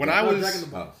Bell. Or When Jack- I No, was Jack in the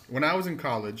Box. when I was in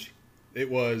college, it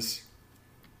was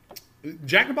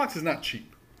Jack in the Box is not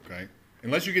cheap, okay?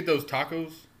 Unless you get those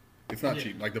tacos, it's not Yeah.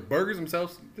 cheap. Like the burgers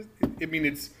themselves, I mean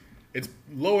it's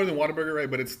lower than Whataburger, right?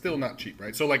 But it's still not cheap,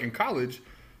 right? So like in college,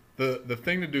 the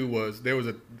thing to do was there was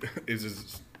is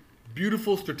this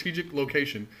beautiful strategic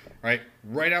location,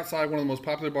 right outside one of the most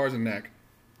popular bars in Nac.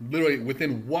 Literally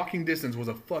within walking distance was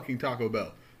a fucking Taco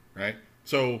Bell, right?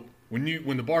 So when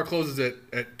the bar closes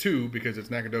at 2 because it's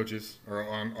Nacogdoches, or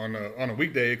on a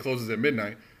weekday it closes at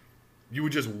midnight, you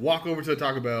would just walk over to the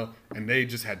Taco Bell and they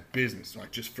just had business,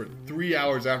 like just for 3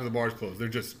 hours after the bar's closed. They're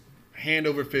just hand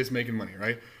over fist making money,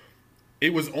 right?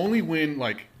 It was only when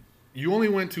like you only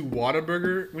went to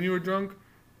Whataburger when you were drunk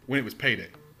when it was payday,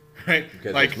 right?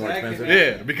 Because like it's more expensive.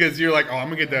 yeah, because you're like, oh, I'm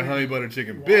gonna get that honey butter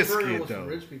chicken Whataburger biscuit was for though.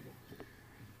 rich people.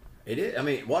 It is. I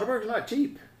mean, Whataburger's not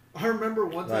cheap. I remember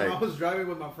one time Like- I was driving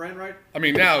with my friend, right? I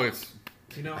mean, now it's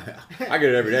You know, I get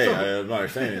it every day. I'm not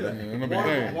saying anything. I'm not big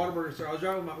fan. Whataburger store. I was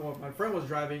driving with my friend was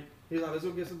driving. He was like, let's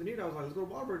go get something to eat. I was like, let's go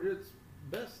to Whataburger. It's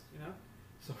best, you know?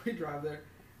 So we drive there,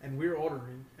 and we were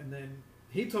ordering. And then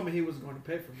he told me he was going to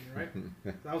pay for me, right?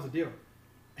 That was the deal.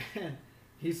 And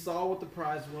He saw what the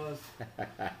price was,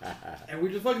 and we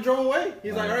just fucking drove away.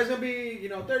 He's like, all right, it's gonna be,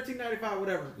 $13.95,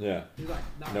 whatever. Yeah. He's like,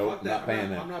 nah, Nope, fuck that. not paying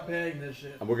that. I'm not paying this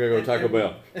shit. And we're gonna go to Taco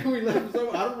Bell. And we left. So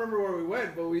I don't remember where we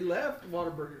went, but we left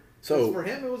Whataburger. So for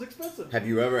him, it was expensive. Have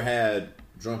you ever had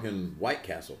drunken White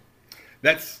Castle?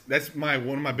 That's one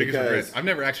of my biggest Because- regrets. I've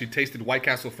never actually tasted White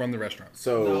Castle from the restaurant.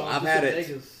 So No, I've just had in it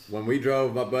Vegas. when we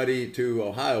drove my buddy to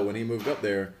Ohio when he moved up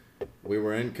there. We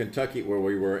were in Kentucky where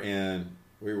we were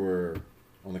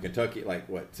on the Kentucky,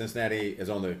 Cincinnati is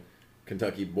on the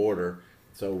Kentucky border.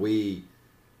 So we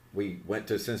went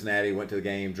to Cincinnati, went to the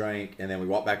game, drank, and then we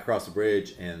walked back across the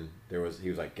bridge and he was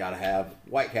like, gotta have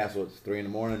White Castle. It's 3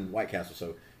 a.m, White Castle.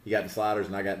 So he got the sliders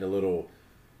and I got the little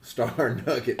Star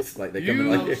Nuggets. Like they come in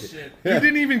like shit. You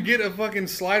didn't even get a fucking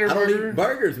slider I don't burger? eat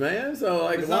burgers, man. So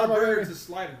like It's why not am I burger, gonna- it's a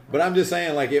slider. But I'm just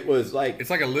saying, like it was like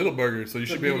It's like a little burger, so you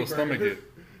should be able to mini stomach burger. it.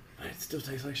 it still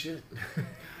tastes like shit.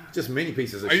 Just mini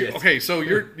pieces of Are you, shit. okay, so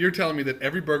you're telling me that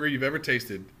every burger you've ever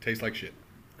tasted tastes like shit.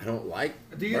 I don't like.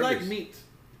 Do you burgers. like meat?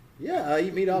 Yeah, I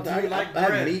eat meat all the Do time. you like I had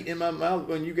bread? meat in my mouth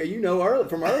when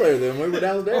from earlier than when we were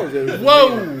downstairs. It was-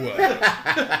 Whoa!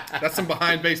 That's some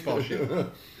behind baseball shit.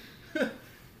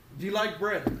 Do you like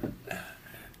bread?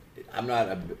 I'm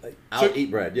not. I'll So-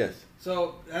 eat bread. Yes.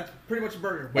 So that's pretty much a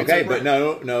burger. Wait, Okay, so but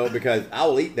no, because I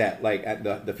will eat that. Like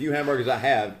the few hamburgers I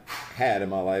have had in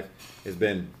my life has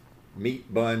been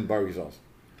meat bun barbecue sauce.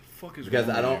 The fuck is Because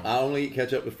wrong I with don't. you? I only eat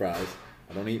ketchup with fries.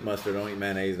 I don't eat mustard. I don't eat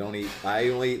mayonnaise. I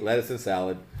only eat lettuce and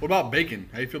salad. What about bacon?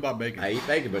 How do you feel about bacon? I eat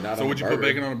bacon, but not So on would a you burger. put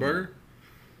bacon on a burger?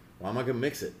 Why am I gonna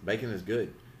mix it? Bacon is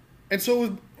good. And so was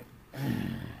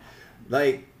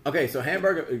Like, okay, so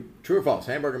hamburger, true or false?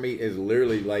 Hamburger meat is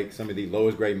literally like some of the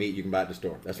lowest grade meat you can buy at the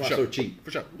store. That's why it's so cheap.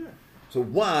 For sure. So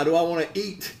why do I want to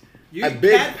eat You a eat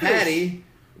big catfish. patty?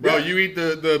 Bro, that- you eat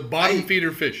the bottom I-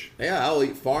 feeder fish. Yeah, I'll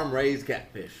eat farm raised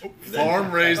catfish.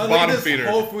 Farm raised Oh, look at bottom this feeder.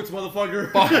 Whole Foods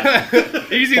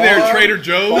motherfucker. Easy there, Farm- Trader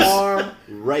Joe's. Farm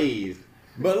raised.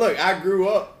 But look, I grew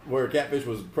up where catfish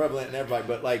was prevalent and everything,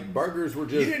 but like burgers were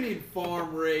You just didn't eat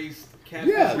farm raised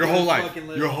catfish. Yeah. Your whole life. Fucking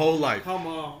Your whole life. Come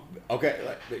on. okay.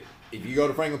 Like, if you go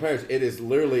to Franklin Parish, it is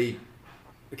literally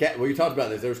well, you talked about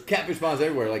this. There's catfish ponds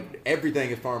everywhere. Like everything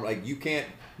is farm. Like you can't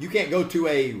go to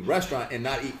a restaurant and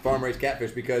not eat farm raised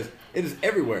catfish because it is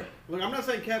everywhere. Look, I'm not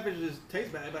saying catfish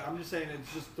tastes bad, but I'm just saying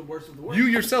it's just the worst of the worst. You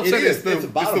yourself said it's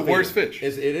the worst feeder. fish.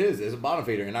 It is. It's a bottom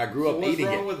feeder, and I grew So up what's eating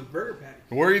wrong it. with a burger patty?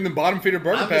 We're eating the bottom feeder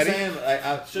burger I'm patty. just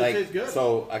saying, Should like, taste good.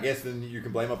 so I guess then you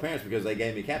can blame my parents because they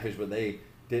gave me catfish, but they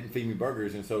didn't feed me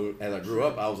burgers, and so as I grew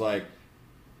up, I was like,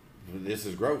 this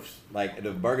is gross. Like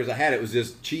the burgers I had, it was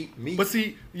just cheap meat. But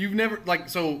see, you've never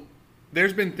so.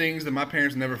 There's been things that my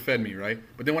parents never fed me, right?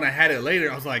 But then when I had it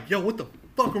later, I was like, yo, what the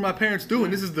fuck were my parents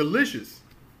doing? This is delicious.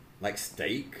 like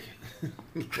steak.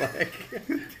 Like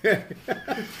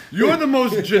You're the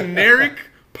most generic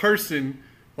person,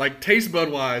 like taste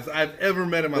bud wise, I've ever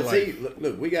met in my But life. see,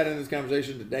 look, we got in this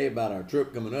conversation today about our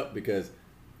trip coming up because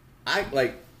I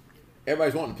like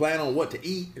everybody's wanting to plan on what to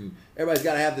eat and everybody's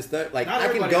got to have this stuff. Like Not I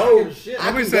can everybody, I go, don't give a shit. I can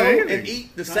Nobody's go saying and anything.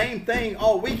 eat the same thing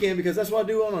all weekend because that's what I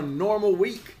do on a normal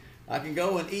week. I can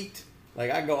go and eat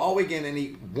like I can go all weekend and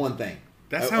eat one thing.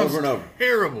 That sounds over and over.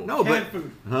 terrible. No, Canned but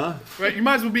food. huh? Right? You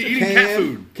might as well be eating cat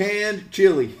food. Canned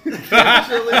chili.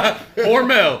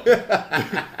 Hormel.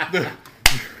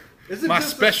 Isn't My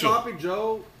just special. a sloppy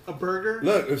Joe a burger?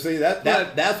 Look, see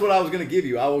that's what I was going to give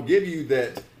you. I will give you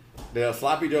that the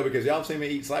sloppy Joe because y'all seen me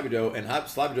eat sloppy Joe and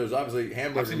sloppy Joe is obviously I've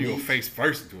hamburger seen you go meat. face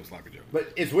first into a sloppy Joe.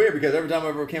 But it's weird because every time I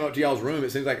ever came up to y'all's room,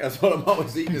 it seems like that's what I'm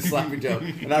always eating is sloppy Joe,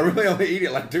 and I really only eat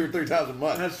it like 2 or 3 times a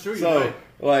month. That's true, So you're right.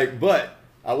 like, but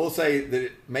I will say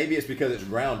that maybe it's because it's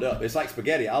ground up. It's like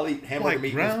spaghetti. I'll eat hamburger Like meat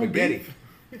with ground spaghetti. beef?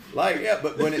 Like yeah,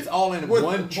 but when it's all in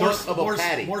one chunk of a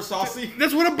patty. More saucy.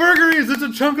 That's what a burger is. It's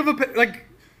a chunk of like.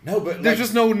 No, but There's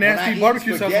just no when nasty I eat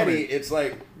barbecue sauce on spaghetti, it. it's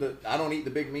like I don't eat the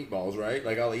big meatballs, right?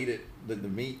 Like I'll eat it the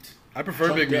meat. I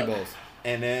prefer big chunked up. meatballs.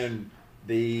 And then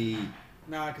the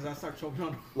Nah, because I start choking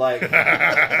on. like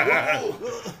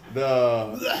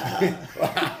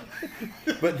the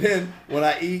but then when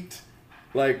I eat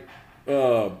like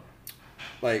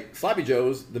sloppy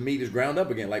joes, the meat is ground up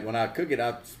again. Like when I cook it,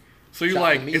 I So you chop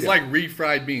like the meat it's up. like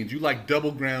refried beans. You like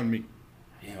double ground meat.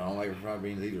 I don't like fried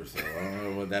beans either, so I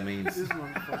don't know what that means. This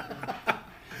motherfucker.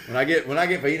 When I get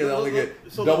fajitas, I only get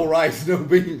So double the- rice, no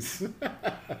beans.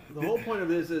 The whole point of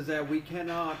this is that we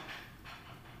cannot,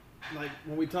 like,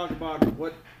 when we talk about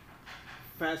what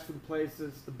fast food place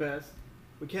is the best,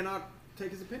 we cannot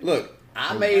take his opinion. Look,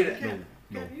 I We made can't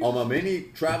use on my it. many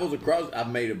travels across. I've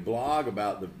made a blog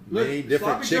about the Look, many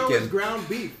different sloppy Joe is chicken. ground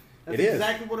beef. That's It is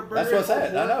exactly what a burger That's what I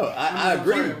is. said. I know. I I'm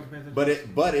agree. sorry, I was paying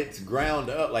attention. But it's ground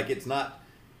up. Like it's not.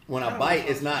 when I bite,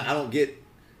 it's not. I don't get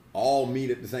all meat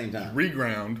at the same time.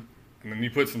 Reground, and then you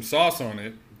put some sauce on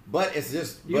it. But it's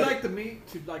just. You like the meat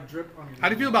to like drip on your. How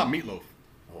do you feel about meatloaf?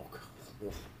 Oh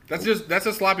God. That's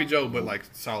a sloppy Joe, but like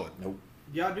solid. Nope.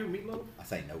 Y'all do meatloaf? I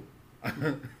say no.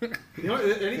 You know,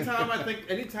 anytime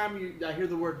I hear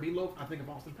the word meatloaf, I think of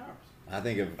Austin Powers. I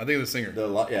think of the singer.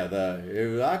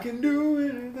 the I can do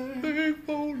anything,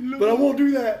 but I won't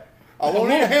do that. I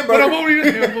won't eat a hamburger. But I won't eat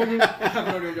a hamburger. I have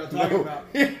no idea what y'all talking about.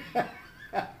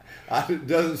 It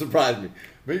doesn't surprise me.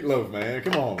 Meatloaf, man.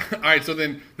 Come on. All right, so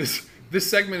then this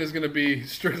segment is going to be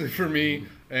strictly for me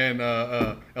and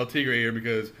El Tigre here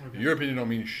because your opinion don't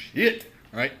mean shit.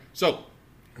 All right, so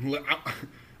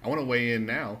I want to weigh in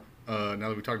now. Now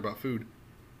that we talked about food,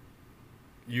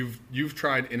 you've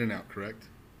tried In-N-Out, correct?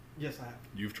 Yes, I have.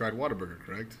 You've tried Whataburger,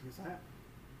 correct? Yes, I have.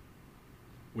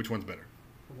 Which one's better?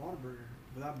 The Whataburger,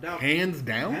 without doubt. Hands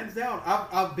down. Hands down.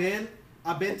 I've been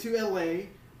to LA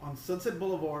on Sunset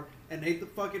Boulevard and ate the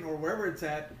fucking or wherever it's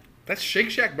at. That's Shake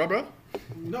Shack, bro.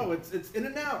 No, it's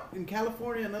In-N-Out in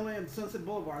California and LA and Sunset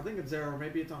Boulevard. I think it's there, or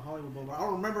maybe it's on Hollywood Boulevard. I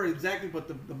don't remember exactly, but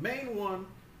the main one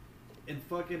in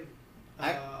fucking.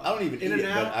 I don't even eat it,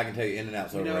 In-N-Out, but I can tell you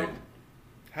In-N-Out's you know, overrated.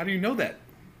 How do you know that?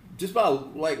 Just by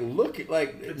looking,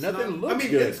 it's nothing not- looks I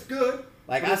mean, good. it's good.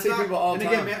 Like, but I it's see not- people all the and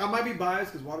time. again, man, I might be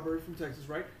biased because Whataburger's from Texas,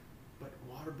 right? But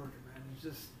Whataburger, man, it's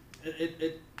just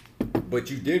it But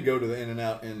you did go to the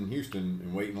In-N-Out in Houston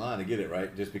and wait in line to get it,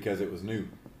 right? Just because it was new.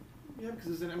 yeah,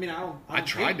 because I mean, I don't. I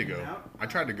tried to hate go. In-N-Out. I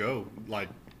tried to go like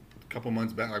a couple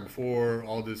months back, like before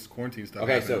all this quarantine stuff.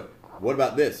 Okay, happened. so what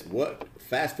about this? What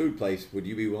fast food place would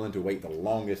you be willing to wait the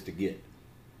longest to get?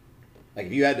 Like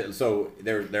if you had to, so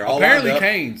they're all apparently lined up.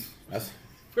 Cane's.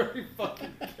 Very fucking.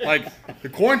 Like the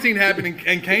quarantine happened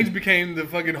and Cane's became the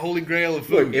fucking holy grail of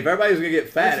food. Look, if everybody's gonna get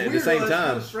fat at the It's same weird, though, that's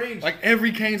time, kinda strange. Like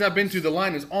every Cane's I've been to, the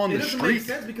line is on it the doesn't street. make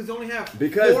sense because they only have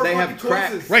Because four they have fucking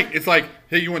crack- choices. Right, it's like,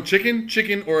 hey, you want chicken,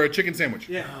 or a chicken sandwich?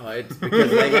 Yeah. oh, it's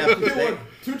because they have. You They, want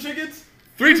 2 chickens?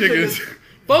 3 chickens,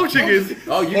 4 chickens,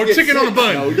 oh, you or get chicken 6. on a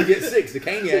bun. No, you get 6. The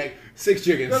Caniac, 6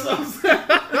 chickens. That's what I'm saying.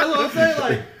 That's what I'm saying.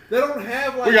 Like they don't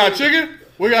have like. We got chicken,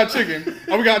 we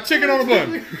got chicken on a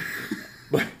bun.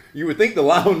 But you would think the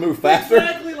line would move faster.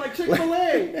 Exactly like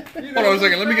Chick-fil-A. Hold on a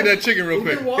second, let me get that chicken real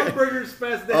quick. Whataburger's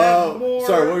fast. They have more.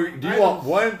 Sorry, do you want items.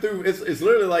 1 through? It's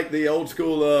literally like the old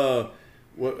school.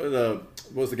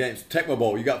 What's the game? Tecmo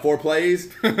Bowl. You got 4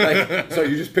 plays, like, so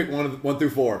you just pick 1 through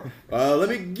 4. Let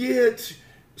me get.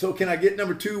 So can I get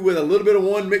number 2 with a little bit of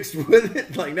 1 mixed with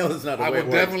it? Like, no, that's not the I way it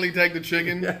would works. definitely take the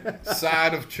chicken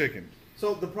side of chicken.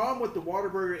 So the problem with the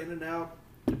Whataburger In-N-Out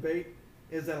debate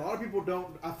is that a lot of people don't.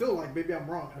 I feel like maybe I'm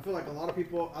wrong. I feel like a lot of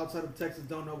people outside of Texas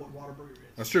don't know what Whataburger is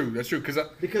That's true,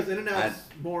 because In-N-Out is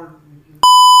more.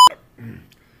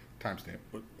 timestamp.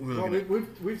 Well,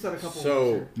 we've said a couple. So- of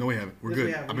here. No, we haven't. We're Yes, good.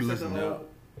 we have. I've We been said the listening. whole-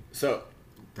 So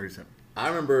 37. I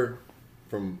remember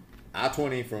from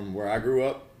I-20 from where I grew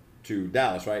up to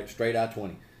Dallas, right? Straight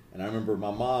I-20. And I remember my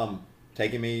mom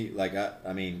taking me, like,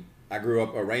 I grew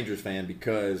up a Rangers fan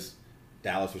because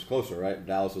Dallas was closer, right?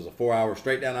 Dallas was a 4-hour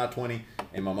straight down I-20,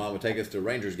 and my mom would take us to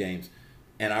Rangers games.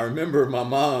 And I remember my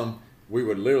mom, we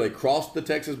would literally cross the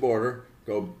Texas border,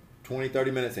 go 20,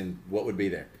 30 minutes, and what would be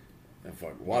there? And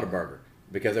fuck, Whataburger.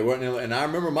 Because they weren't, and I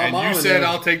remember my And mom. you and said them-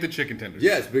 I'll take the chicken tenders.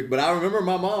 Yes, but I remember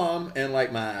my mom and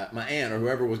like my aunt or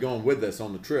whoever was going with us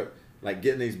on the trip, like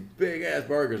getting these big ass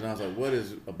burgers, and I was like, "What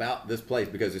is about this place?"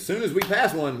 Because as soon as we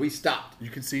passed one, we stopped. You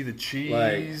can see the cheese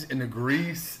Like- and the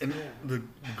grease and the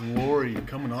glory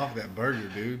coming off that burger,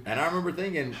 dude. And I remember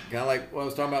thinking, kind of like what I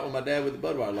was talking about with my dad with the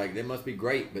Budweiser, like they must be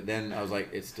great, but then I was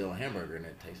like, it's still a hamburger and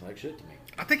it tastes like shit to me.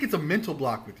 I think it's a mental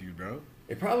block with you, bro.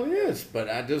 It probably is, but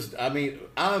I'm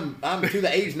to the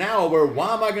age now where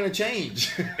why am I going to change?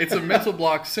 It's a mental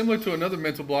block similar to another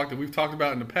mental block that we've talked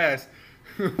about in the past,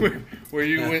 where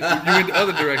you went the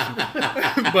other direction.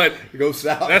 But Go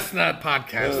south. that's not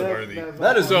podcast worthy.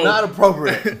 That is So- not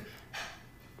appropriate.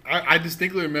 I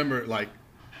distinctly remember, like,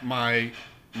 my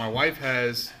wife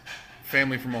has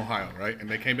family from Ohio, right? And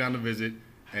they came down to visit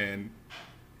and,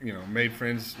 you know, made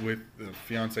friends with the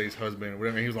fiance's husband or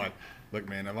whatever. And he was like, look,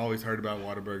 man, I've always heard about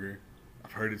Whataburger.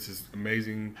 I've heard it's this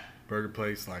amazing burger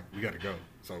place. Like, we got to go.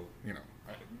 So, you know,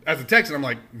 as a Texan, I'm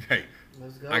like, hey,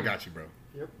 Let's go. I got you, bro.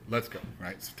 Yep. Let's go,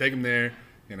 right? So take them there,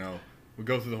 you know. We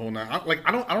go through the whole night.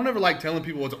 I don't ever like telling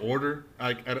people what to order,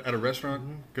 like at a restaurant,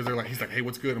 because they're like, he's like, hey,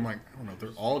 what's good? I'm like, I don't know,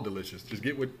 they're all delicious. Just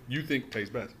get what you think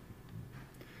tastes best.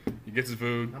 He gets his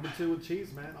food, Number 2 with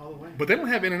cheese, man, all the way. but they don't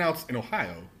have In-N-Outs in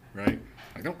Ohio. right?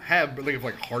 I don't have, but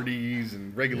like Hardee's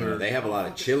and regular. They have a lot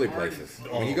of chili places.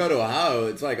 When you go to Ohio,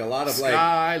 it's like a lot of like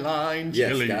Skyline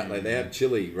Chili. Yes, like they have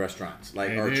chili restaurants,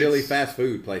 like And or it's- chili fast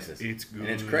food places. it's good. and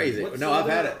it's crazy. What's No, the I've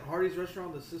had other it. Hardee's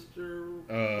restaurant, the sister.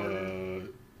 burger?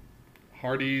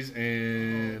 Hardee's Oh,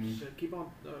 and shit. Keep on.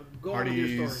 Go on with your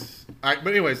story. Hardee's. All right, but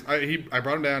anyways, I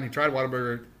brought him down. He tried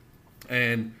Whataburger,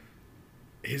 and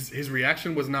his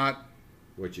reaction was not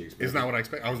What you expect? is not what I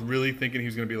expected. I was really thinking he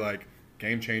was going to be like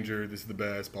game changer. This is the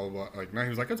best. Blah blah blah. Like now he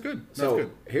was like, that's good. That's So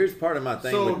good. here's part of my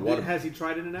thing So with Whataburger. has he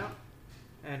tried In-N-Out?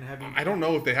 And have you? I don't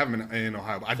know if they have him in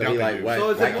Ohio. But I So doubt he they like do. White, So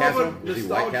is it White more of a Castle? Is he White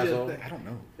nostalgia Castle? thing? I don't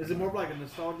know. Is it more of like a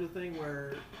nostalgia thing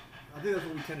where I think that's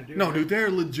what we tend to do? No, right? dude, they're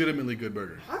legitimately good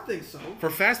burgers. I think so. For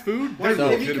fast food, Like,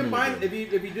 they're if you legitimately combine, good.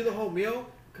 if you do the whole meal,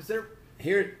 because they're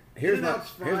Here's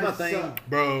In-N-Out's my fries thing. suck.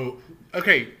 Bro,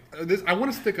 okay, I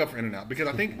want to stick up for In-N-Out because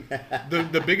I think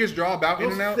the biggest draw about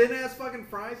Those In-N-Out, thin ass fucking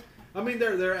fries. I mean,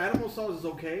 their animal sauce is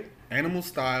okay. animal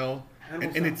style, Animal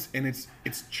and style.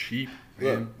 it's cheap,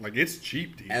 man. Look, like it's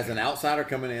cheap, dude. As an outsider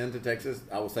coming into Texas,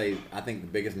 I will say I think the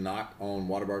biggest knock on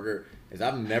Whataburger is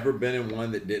I've never been in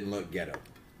one that didn't look ghetto.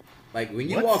 Like when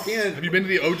you What? walk in, Have you been to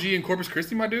the OG in Corpus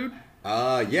Christi, my dude?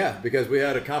 yeah, because we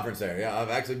had a conference there. Yeah, I've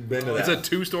actually been to It's that.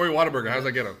 a 2-story Whataburger. How's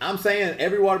that get them? I'm saying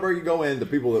every Whataburger you go in, the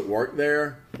people that work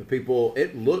there, the people,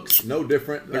 it looks no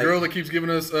different. The girl that keeps giving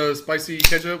us spicy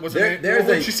ketchup, what's her There- name? there's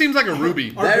Oh, a- she seems like a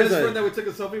Ruby. Our There's best a- friend that we took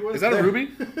a selfie with. Is that a Ruby?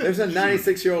 There's a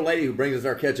 96-year-old lady who brings us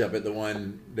our ketchup at the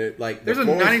one that like. There's a the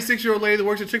floors- 96-year-old lady that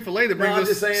works at Chick-fil-A that No, brings I'm us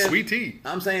just saying- sweet tea.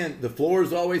 I'm saying the floor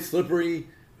is always slippery.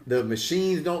 The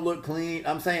machines don't look clean.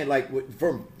 I'm saying like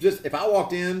from just if I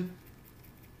walked in,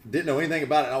 didn't know anything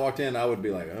about it, and I walked in, I would be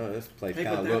like, oh, this place Hey,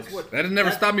 kind but of that's looks. what That has never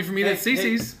stopped me from eating at Hey,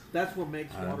 CC's. that's what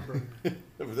makes Whataburger.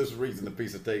 For this reason, the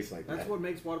piece of taste like That's that. what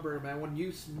makes Whataburger, man. When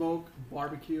you smoke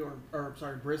barbecue or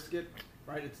sorry brisket,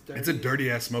 right? It's dirty. It's a dirty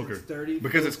ass smoker. It's dirty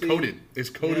because it's filthy. coated. It's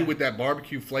coated Yeah. with that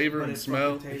barbecue flavor But and it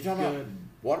smell. fucking You tastes talking good. about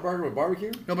Whataburger with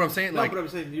barbecue? No, but I'm saying No, like but I'm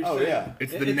saying, you're Oh, saying yeah.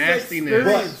 it's it's the nastiness.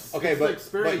 experience. But- okay, It's the but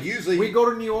experience. usually- we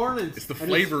go to New Orleans. It's the and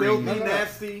flavoring. It's filthy, No, no, no.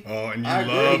 nasty. Oh, and you I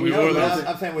agree. love New No, but Orleans.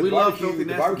 I'm saying with We love barbecue, filthy the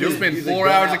nasty barbecue You'll shit. spend usually 4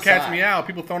 done hours to catch outside. me out.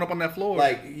 People throwing up on that floor.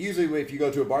 Like usually, if you go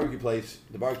to a barbecue place,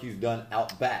 the barbecue's done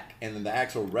out back, and then the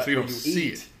actual So you where don't you see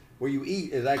eat, it. where you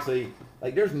eat is actually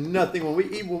like there's nothing when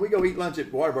we go eat lunch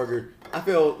at Whataburger. I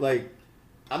feel like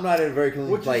I'm not in a very clean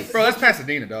Would you place. Bro, that's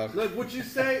Pasadena, dog. Look, would you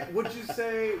say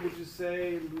Louisiana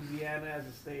as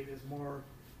a state is more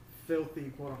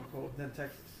filthy, quote unquote, than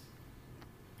Texas?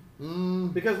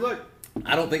 Because look,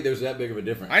 I don't think there's that big of a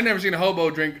difference. I ain't never seen a hobo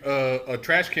drink a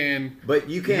trash can. But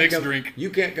you can't Mixed drink. You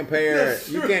can't compare. That's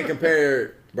You true. can't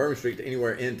compare Bourbon Street to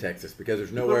anywhere in Texas because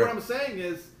there's but nowhere what I'm saying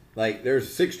is, like there's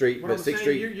 6th Street, what but I'm 6th saying,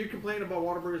 Street. you're complaining about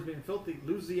Whataburgers being filthy.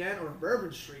 Louisiana or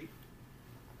Bourbon Street,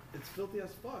 it's filthy as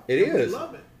fuck. It And we is.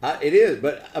 love it. It is,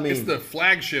 but I mean, It's the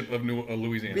flagship of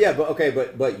Louisiana. yeah, but okay,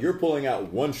 but you're pulling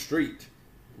out one street.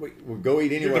 We'll go eat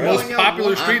The anywhere most else. out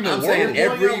popular one- street in the I'm world. saying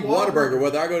You're every pulling out Whataburger, Whataburger.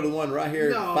 whether I go to the one right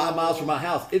here No. 5 miles from my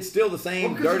house, it's still the Well,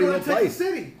 same because dirty you're little going to Texas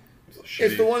place. City.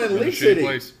 It's the one in Another Leaf shitty City.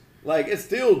 place. Like it's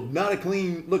still not a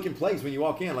clean looking place when you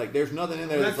walk in. Like there's nothing in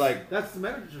there that's like. That's the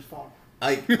manager's fault.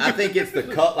 I think it's the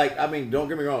cut. Like I mean, don't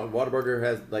get me wrong. Whataburger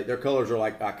has like their colors are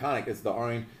like iconic. It's the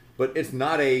orange, but it's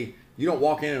not a. You don't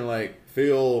walk in and like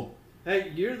feel.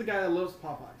 Hey, you're the guy that loves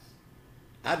Popeyes.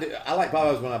 I like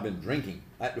Popeyes when I've been drinking.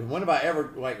 When have I ever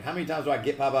like? How many times do I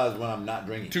get Popeyes when I'm not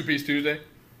drinking? 2-piece Tuesday.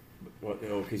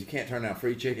 Because you can't turn down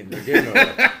free chicken. They're giving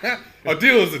away. A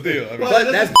deal is a deal. I mean,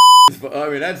 But that's. I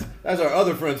mean that's our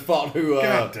other friend's fault who.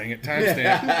 God dang it.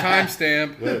 Timestamp.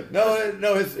 Timestamp.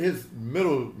 No, his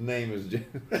middle name is.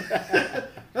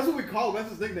 That's what we call him. That's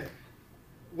his nickname.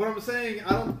 What I'm saying,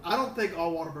 I don't think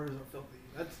all Whataburgers are filthy.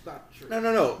 That's not true.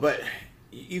 No. But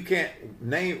you can't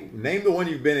name the one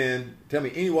you've been in. Tell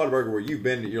me any Whataburger where you've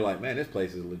been that you're like, man, this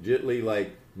place is legitly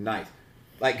like nice.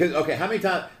 Like, cause okay, how many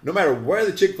times? No matter where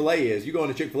the Chick-fil-A is, you go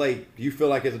into Chick-fil-A, do you feel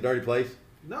like it's a dirty place?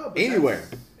 No, but Anywhere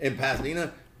that's- in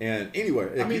Pasadena and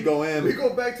anywhere. If I mean, you go in, we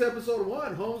go back to episode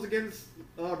 1. Holmes against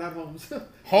not Holmes.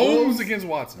 Holmes Lowe's- against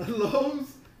Watson.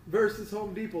 Lowe's versus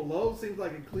Home Depot. Lowe's seems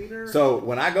like a cleaner. so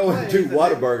when I go Hey, into it's a-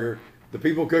 Whataburger, the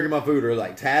people cooking my food are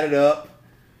like tatted up.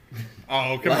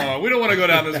 Oh, come on. We don't want to go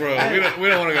down this road. We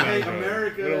don't want to go down Hey, this road.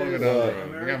 America We don't want to is- go down this road.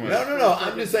 America- We got No.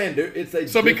 I'm just saying, dude, it's a.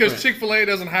 So because different- Chick-fil-A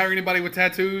doesn't hire anybody with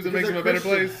tattoos, it Because makes them a they're better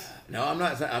Christians. place? No, I'm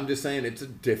not saying. I'm just saying it's a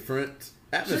different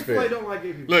Chick-fil-A atmosphere. don't like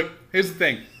gay people. Look, here's the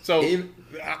thing. So, Even-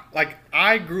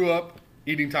 I grew up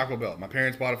eating Taco Bell. My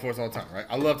parents bought it for us all the time, right?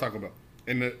 I love Taco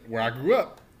Bell. Where I grew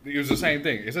up, it was the same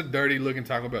thing. It's a dirty looking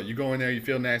Taco Bell. You go in there, you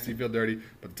feel nasty, you feel dirty,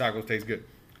 but the tacos taste good.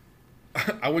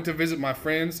 I went to visit my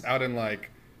friends out in like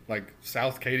like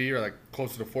South Katy or like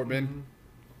closer to Fort Bend,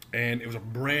 and it was a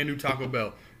brand new Taco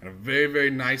Bell in a very,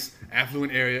 very nice,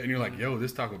 affluent area. And you're like, yo,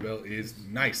 this Taco Bell is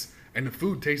nice. And the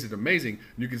food tasted amazing.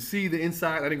 You can see the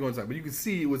inside. I didn't go inside, but you can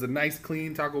see it was a nice,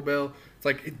 clean Taco Bell. It's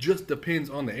like it just depends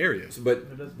on the areas.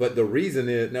 But the reason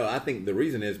is I think the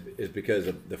reason is because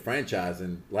of the franchise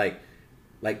and like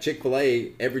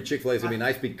Chick-fil-A. Every Chick-fil-A is gonna be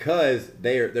nice because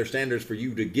their standards for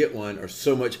you to get one are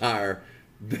so much higher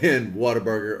than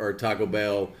Whataburger or Taco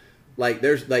Bell. Like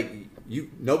there's like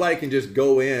nobody can just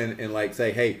go in and like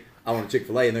say, hey, I want a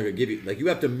Chick-fil-A, and they're gonna give you like you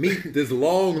have to meet this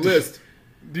long list.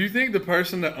 Do you think the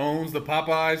person that owns the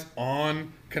Popeyes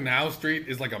on Canal Street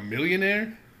is like a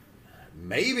millionaire?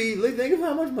 Maybe. Think of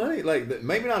how much money. Like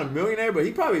maybe not a millionaire, but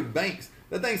he probably banks.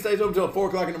 That thing stays open until 4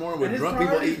 o'clock in the morning with drunk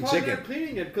people eating chicken.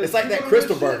 It's like that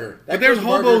Crystal Burger. But there's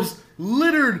hobos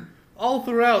littered all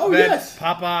throughout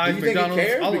Popeyes, Do you think McDonald's, he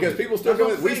cares? all Because of it. people still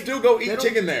go. We still go eat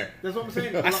chicken there. That's what I'm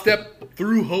saying. I step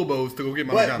through hobos to go get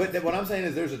my McDonald's. But what I'm saying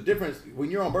is there's a difference. When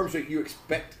you're on Bourbon Street, you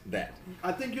expect that.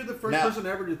 I think you're the first person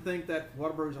ever to think that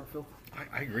Whataburgers are filthy.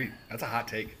 I agree. That's a hot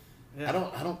take. Yeah.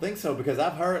 I don't think so because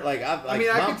I've heard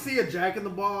I could see a Jack in the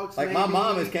Box. Like my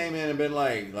mom has came in and been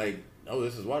like, oh,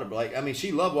 this is Whataburger. Like I mean,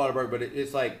 she loved Whataburger, but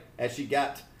it's like as she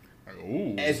got,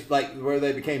 as like where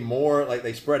they became more like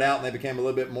they spread out and they became a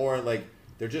little bit more like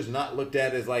they're just not looked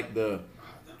at as like the.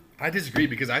 I disagree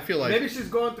because I feel like maybe she's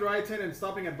going through I-10 and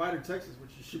stopping at Vidor, Texas,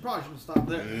 which she probably shouldn't stop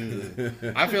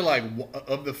there. I feel like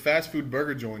of the fast food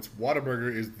burger joints,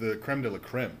 Whataburger is the creme de la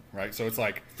creme, right? So it's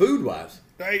like food wise,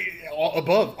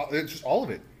 above. It's just all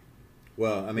of it.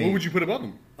 Well, I mean, what would you put above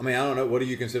them? I mean, I don't know. What do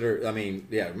you consider? I mean,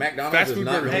 yeah, McDonald's fast is food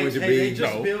not burger. going to be. They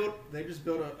just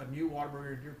built a new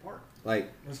Whataburger in Deer Park.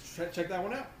 Like, let's check that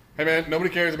one out. Hey man, nobody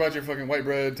cares about your fucking white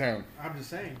bread town. I'm just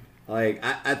saying. Like,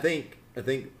 I think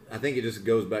it just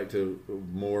goes back to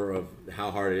more of how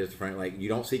hard it is to frank. Like, you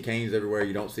don't see Cane's everywhere.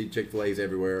 You don't see Chick-fil-A's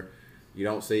everywhere. You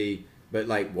don't see, but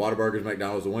like Whataburgers,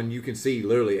 McDonald's, the one you can see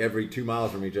literally every 2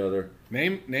 miles from each other.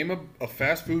 Name a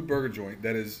fast food burger joint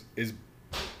that is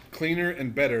cleaner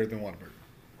and better than Whataburger.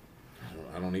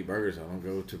 I don't eat burgers. I don't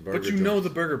go to burger. But you know the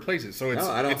burger places, so it's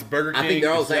it's Burger King. I think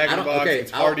they're all the same. Jack in the Box,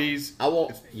 it's Hardee's. I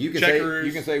won't. You can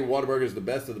say Whataburger is the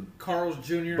best of the Carl's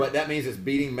Jr. But that means it's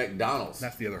beating McDonald's.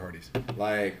 That's the other Hardee's.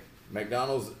 Like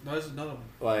McDonald's. No, there's another one.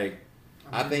 Like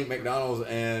I think McDonald's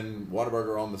and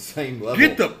Whataburger are on the same level.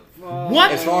 Get the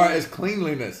what? As far as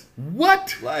cleanliness.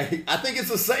 What? Like I think it's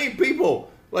the same people.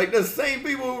 Like the same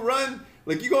people who run.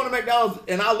 Like you go to McDonald's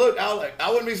and I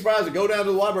wouldn't be surprised to go down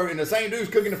to the Whataburger and the same dude's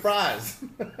cooking the fries.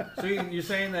 So you're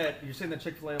saying that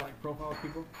Chick-fil-A like profiles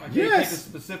people? Like yes. They take a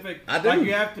specific. I do. Like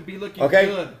you have to be looking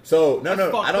good. So That's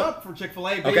fucked I don't. Up for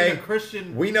Chick-fil-A being a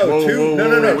Christian. We know two.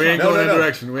 No. We ain't going that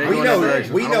direction.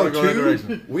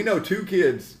 We know two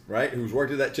kids, right, who's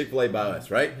worked at that Chick-fil-A by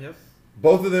us, right? Yes.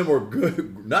 Both of them were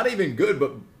good, not even good,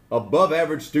 but above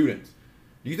average students.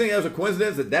 Do you think that was a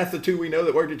coincidence that that's the two we know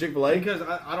that worked at Chick-fil-A? Because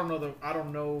I don't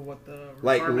know what the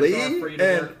like Lee are for you to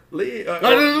and work. Lee.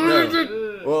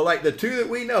 No. Well, like the two that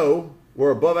we know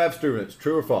were above average students.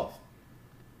 True or false?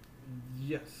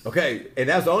 Yes. Okay, and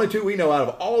that's the only two we know out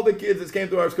of all the kids that came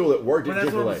through our school that worked at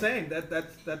Chick-fil-A. That's what I'm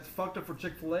saying. That's fucked up for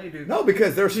Chick-fil-A, dude. No,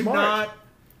 because they're smart.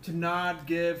 To not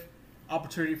give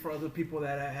opportunity for other people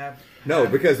that have. No,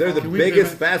 because they're the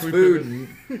biggest fast food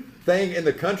thing in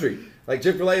the country. Like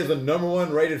Chick-fil-A is the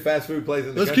 #1 rated fast food place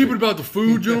in the country. Let's keep it about the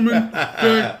food, gentlemen.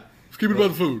 Okay? Let's keep it about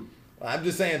the food. I'm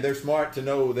just saying they're smart to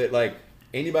know that like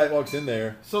anybody that walks in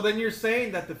there. So then you're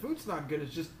saying that the food's not good.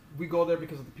 It's just we go there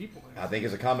because of the people. I think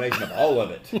it's a combination of all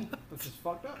of it. That's just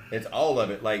fucked up. It's all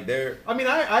of it. Like they're. I mean,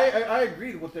 I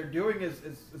agree. What they're doing is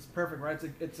perfect, right?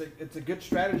 It's a good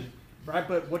strategy, right?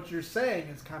 But what you're saying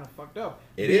is kind of fucked up.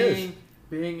 Being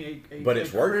a but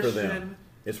it's worked Christian, for them.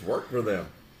 It's worked for them.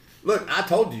 Look, I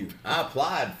told you, I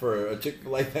applied for a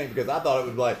Chick-fil-A thing because I thought it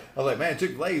was like, I was like, man,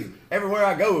 Chick-fil-A's, everywhere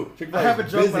I go, Chick-fil-A I have a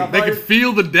joke busy. about They could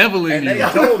feel the devil in And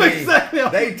you.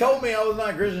 they told me I was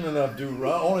not Christian enough to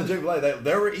own a Chick-fil-A.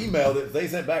 Their email that they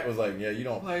sent back was like, yeah, you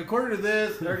don't. Like, according to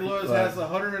this, Eric Lewis has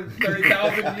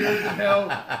 130,000 years in hell.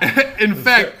 In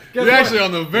fact, you're actually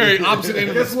on the very opposite end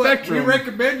of the spectrum. We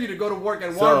recommend you to go to work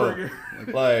at Whataburger.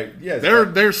 Like, yes.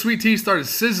 Their sweet tea started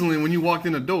sizzling when you walked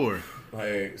in the door.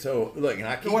 Like, so, look, and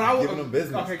I keep giving them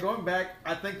business. Okay, going back,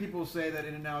 I think people say that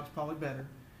In-N-Out's probably better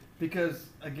because,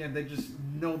 again, they just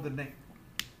know the name.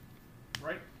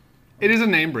 Right? It is a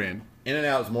name brand.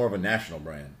 In-N-Out is more of a national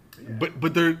brand. Yeah.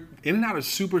 But they're In-N-Out is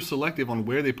super selective on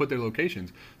where they put their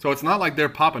locations. So it's not like they're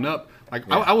popping up. Like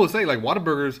I will say, like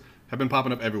Whataburgers have been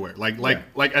popping up everywhere.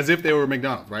 Like as if they were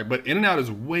McDonald's, right? But In-N-Out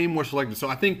is way more selective. So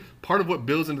I think part of what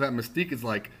builds into that mystique is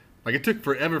like it took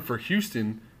forever for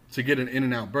Houston to get an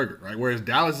In-N-Out burger, right? Whereas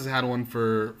Dallas has had one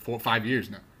for 5 years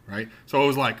now, right? So it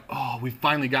was like, oh, we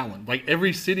finally got one. Like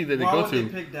every city that they Why go would to, they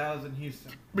pick Dallas and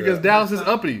Houston? because Yeah. Dallas is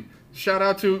uppity. Shout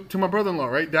out to my brother-in-law,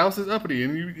 right? Dallas is uppity,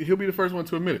 and he'll be the first one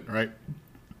to admit it, right?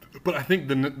 But I think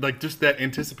just that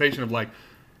anticipation of like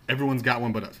everyone's got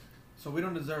one but us. So we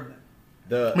don't deserve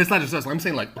that. I mean, it's not just us. I'm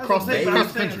saying like That's across what I'm saying, but across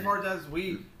I'm the saying country. as far as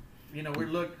we, you know, we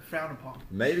look frowned upon.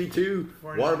 Maybe too.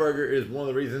 Whataburger is one of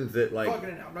the reasons that like Fucking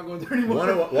it out. I'm not going there anymore.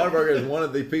 Whataburger is one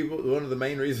of the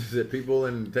main reasons that people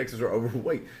in Texas are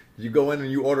overweight. You go in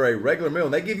and you order a regular meal,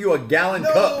 and they give you a gallon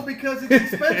No, cup. because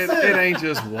it's expensive. It ain't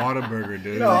just Whataburger,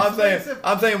 dude. No, I'm expensive.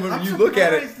 saying when I'm you look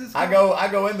at it, surprised this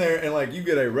I go in there and like you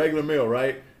get a regular meal,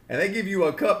 right? And they give you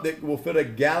a cup that will fit a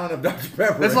gallon of Dr.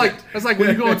 Pepper. That's in it. like when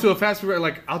you go into a fast food,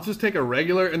 like I'll just take a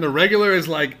regular, and the regular is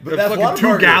like But the that's fucking 2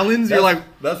 Whataburger. gallons. You're That's-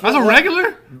 like, that's that's what- a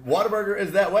regular. Whataburger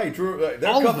is that way. True, their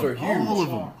All cups of are them, huge.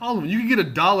 all of them. You can get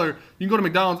 $1. You can go to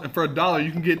McDonald's, and for $1,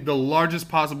 you can get the largest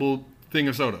possible thing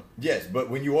of soda. Yes, but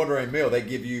when you order a meal, they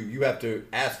give you have to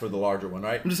ask for the larger one,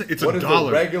 right? I'm just saying, it's What $1. is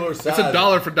the regular size? It's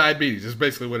 $1 for diabetes. Is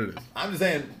basically what it is. I'm just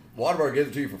saying, Whataburger gives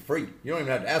it to you for free. You don't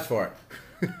even have to ask for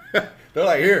it. They're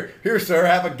like, here, sir,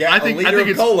 have a liter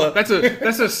of cola. That's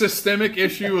a systemic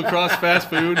issue across fast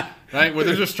food, right? Where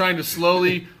they're just trying to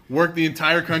slowly work the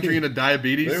entire country into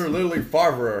diabetes. They were literally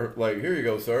Farver, like, here you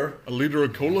go, sir. A liter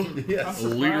of cola. Yes. A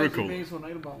I'm liter of surprised you cola. made so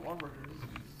nice about Whataburger.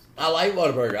 I like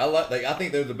Whataburger. I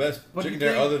think they're the best But chicken you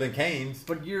there think- other than Cane's.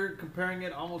 But you're comparing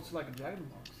it almost to like a Jack in the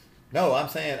Box. No, I'm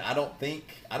saying I don't think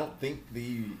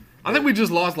the. I think we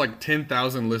just lost like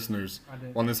 10,000 listeners I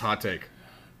did. on this hot take.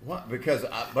 What?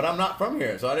 But I'm not from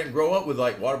here, so I didn't grow up with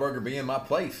like Whataburger being my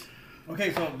place.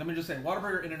 Okay, so let me just say,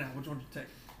 Whataburger, In-N-Out, which one would you take?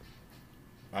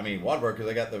 I mean Whataburger because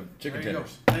they got the chicken There you go.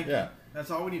 tenders. Thank you. Yeah,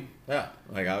 That's all we need. yeah.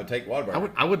 Like I would take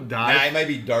Whataburger. I would Now, die. it may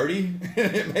be dirty.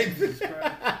 It may be-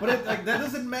 But that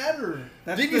doesn't matter.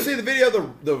 That's Did you see the video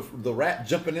of the rat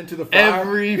jumping into the fire?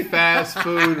 Every fast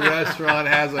food restaurant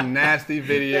has a nasty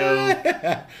video.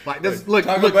 Like this, look,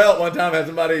 Taco Bell at one time had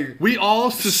somebody. we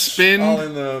all suspend, All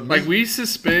in the like we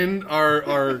suspend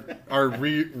our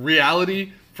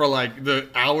reality for like the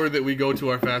hour that we go to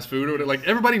our fast food or whatever. Like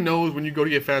everybody knows when you go to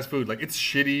get fast food, like it's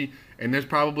shitty. And there's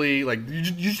probably like you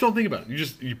just don't think about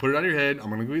it. You put it out of your head. I'm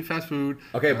gonna go eat fast food.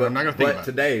 Okay, and but I'm not gonna think about it.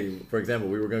 today, for example,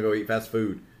 we were gonna go eat fast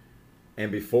food,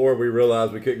 and before we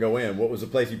realized we couldn't go in, what was the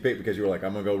place you picked because you were like,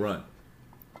 I'm gonna go run.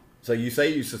 So you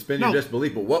say you suspend your No.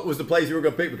 disbelief, but what was the place you were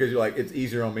gonna pick because you're like, it's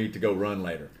easier on me to go run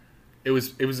later? It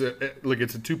was look.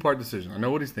 It's a 2-part decision. I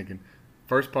know what he's thinking.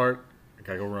 First part, I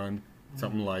gotta go run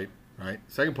something light. Right.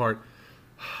 Second part,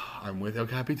 I'm with El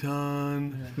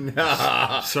Capitan.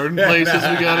 Certain places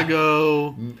we gotta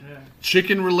go. Yeah.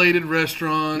 Chicken related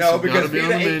restaurants. No, gotta because if be he'd on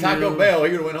the have ate menu. Taco Bell,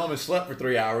 he would have went home and slept for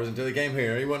 3 hours until he came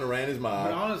here. He wouldn't have ran his But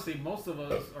mile. honestly, most of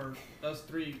us are us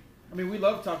three. I mean, we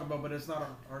love Taco Bell, but it's not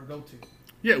our go-to.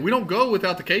 Yeah, we don't go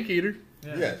without the cake eater.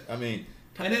 Yeah. Yes, I mean,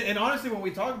 And honestly, when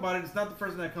we talk about it, it's not the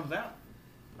first thing that comes out.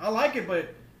 I like it,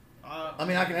 but I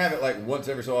can have it like once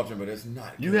every so often, but it's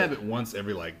not. You good. have it once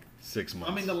every like 6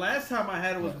 months. I mean, the last time I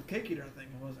had it was with Cake Eater. I think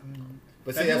it was. I mean,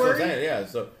 But see, that's what I'm February? saying.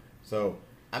 Yeah. So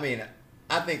I mean,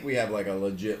 I think we have like a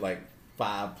legit like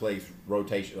 5-place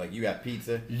rotation. Like you have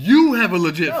pizza. you have a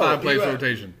legit No, 5-place you have-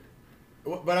 rotation.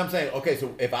 But I'm saying, okay,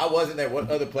 so if I wasn't there, what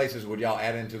other places would y'all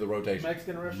add into the rotation?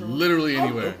 Mexican restaurant. Literally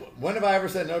anywhere. When have I ever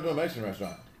said no to a Mexican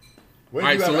restaurant? When All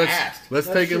right, have so you ever let's asked? let's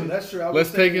That's take true, him. that's true. I would Let's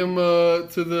say- take him to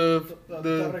the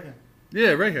Tostada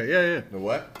yeah right here. Yeah. The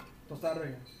what?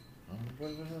 Tostada. What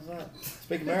is that?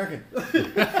 Speak American.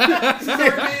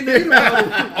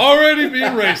 Already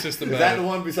being racist about Is that it. the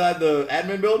one beside the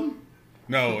admin building?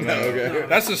 No, No, okay.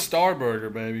 That's a Star Burger,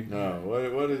 baby. No.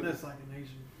 What is That's like an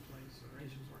Asian place. Or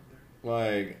Asians work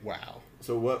there. like? Wow.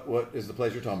 So what is the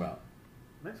place you're talking about?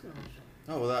 Mexican restaurant.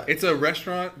 Oh well, that. It's a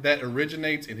restaurant that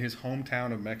originates in his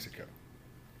hometown of Mexico.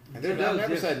 I've It does,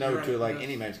 never yes, said no you're to right, like it does.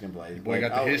 any Mexican place. Boy, Like,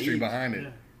 got the I'll history eat. behind it.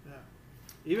 Yeah.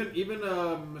 Even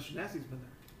Mr. Nasty's been there.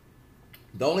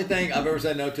 The only thing I've ever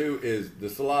said no to is the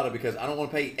salada because I don't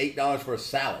want to pay $8 for a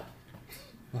salad.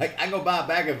 Like I can go buy a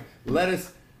bag of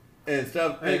lettuce and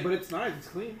stuff. Hey, and but it's nice. It's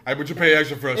clean. I but you pay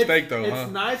extra for a steak though, It's huh?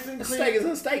 nice and a clean. steak is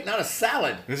a steak, not a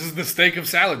salad. This is the steak of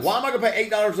salads. Why am I gonna pay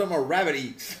 $8 on a rabbit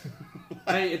eats?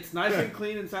 Hey, it's nice and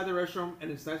clean inside the restaurant, and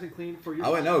it's nice and clean for you. I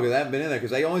wouldn't know because I haven't been in there because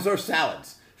they only serve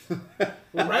salads.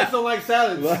 Well, rats don't like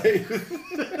salads.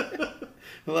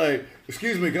 like,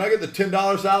 excuse me, can I get the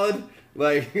 $10 salad?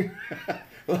 Like,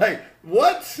 like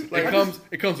what? Like,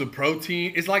 It comes with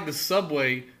protein. It's like the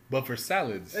Subway, but for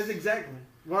salads. That's exactly.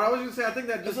 Well, I was gonna say, I think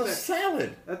that it's just a that,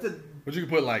 salad. that's a But you can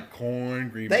put like corn,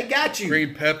 green. They got you.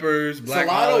 Green peppers, black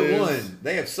Salado olives. One.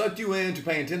 They have sucked you into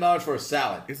paying $10 for a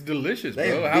salad. It's delicious, They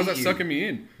bro. have How's beat that you. sucking me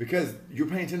in? Because you're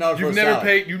paying $10 for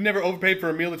a You've never overpaid for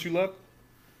a meal that you love?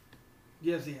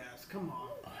 Yes, he has. Come on.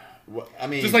 salad. I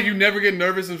mean, Just like you never get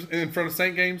nervous in front of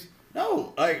Saint games?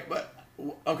 no, like, but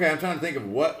okay. I'm trying to think of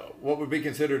what would be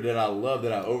considered that I love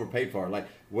that I overpaid for. Like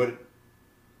what?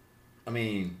 I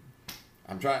mean,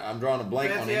 I'm drawing a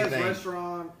blank on Fancy ass anything.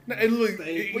 restaurant. No, it look-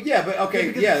 steak. Well, yeah, but okay,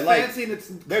 Because yeah, it's like fancy and it's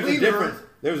there's cleaner. a difference.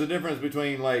 There's a difference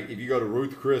between like if you go to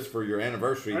Ruth Chris for your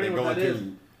anniversary, I don't then know what going that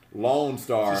to Lone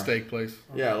Star. It's a steak place.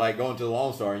 Yeah, like going to the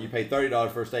Lone Star and you pay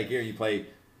 $30 for a steak here, and you pay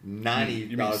 $90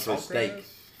 You mean for a steak. Saltgrass?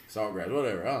 Saltgrass,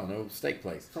 whatever. I don't know, steak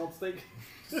place. Salt steak.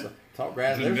 Saltgrass.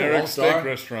 There's a Lone Generic steak Star.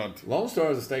 restaurant. Lone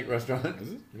Star is a steak restaurant.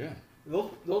 Is it? Yeah,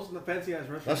 Those fancy ass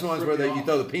restaurants. that's the ones rip where you you off.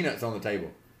 throw the peanuts on the table.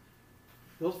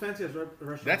 Those fancy ass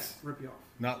restaurants That's- rip you off.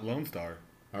 Not Lone Star.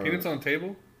 Or- Peanuts on the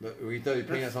table? We throw your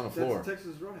peanuts on the floor. That's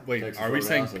Texas Roadhouse. Wait, Texas are we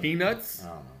saying Roadhouse. peanuts? I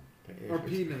don't know. Or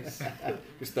penis.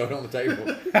 Just throw it on the table.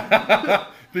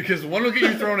 Because one will get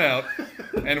you thrown out,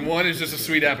 and one is just a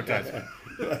sweet appetizer.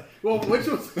 Well, which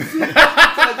was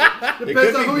It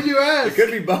depends could on be- who you ask. It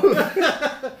could be both.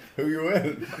 Who you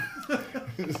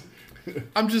with?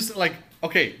 I'm just like,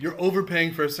 okay, you're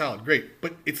overpaying for a salad. Great.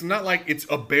 But it's not like it's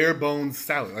a bare bones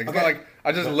salad. Like, it's not Okay. like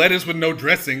I just lettuce with no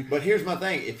dressing. But here's my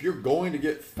thing: if you're going to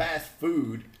get fast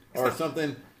food or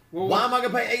something, Well, why am I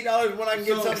going to pay $8 when I can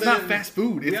get So- something? It's not fast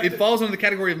food. We have It to- falls under the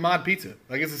category of mod pizza.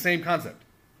 Like, it's the same concept.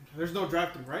 There's no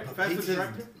drafting, right? Fast food Pizza's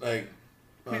drafting. like.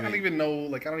 I don't even know.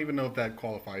 Like, I don't even know if that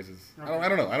qualifies as. Okay. I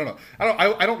don't know.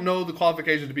 I don't know the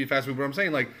qualifications to be fast food. But I'm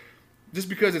saying, like, just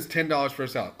because it's $10 for a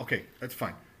salad, okay, that's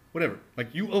fine. Whatever.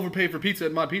 Like, you overpay for pizza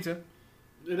at Mod Pizza.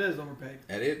 It is overpaid.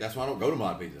 That's why I don't go to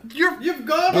Mod Pizza. You've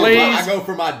gone. Blaze- I go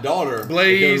for my daughter.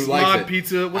 Blaze, who likes Mod it.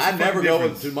 Pizza. What's I the never fucking go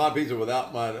difference? to Mod Pizza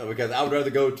without my because I would rather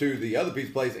go to the other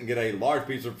pizza place and get a large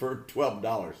pizza for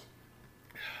 $12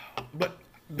 But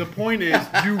the point is,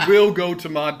 you will go to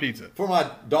Mod Pizza. for my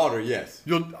daughter. Yes,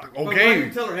 You'll But why do okay.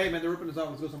 you tell her, hey man, they're ripping us off.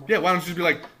 Let's go somewhere. Yeah, why don't you just be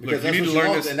like, because look, you that's need what to she learn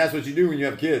wants, this. and that's what you do when you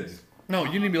have kids. No,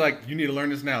 you need to be like, you need to learn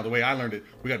this now the way I learned it.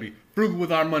 We gotta be frugal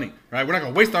with our money, right? We're not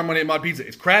gonna waste our money at Mod Pizza.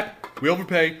 It's crap. We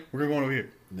overpay. We're gonna go on over here.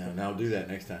 No, I'll do that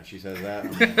next time she says that.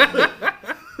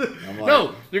 I'm like,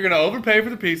 No, you're gonna overpay for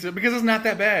the pizza because it's not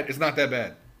that bad. It's not that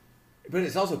bad. but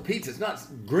it's also pizza. It's not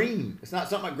green. It's not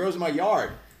something that grows in my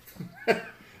yard.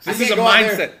 This I is can't a go out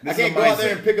there- mindset. I This is can't a go out there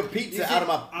mindset. and pick a pizza You see, out of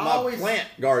I my always- plant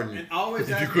garden. And I always If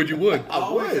you ask, could, you would. I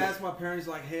always would. ask my parents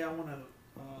like, hey, I want a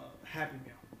Happy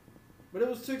Meal, but it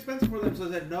was too expensive for them, so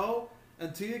I said no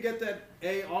until you get that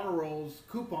A honor rolls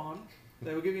coupon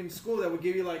that would give you in school. That would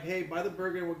give you like, hey, buy the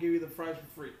burger and we'll give you the fries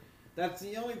for free. That's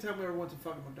the only time we ever went to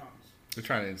fucking McDonald's. They're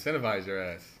trying to incentivize your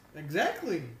ass.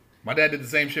 Exactly. My dad did the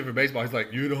same shit for baseball. He's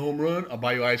like, you hit a home run, I'll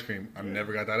buy you ice cream. I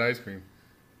never got that ice cream.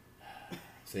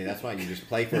 See, that's why you just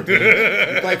play for a team.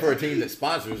 You play for a team that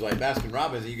sponsors like Baskin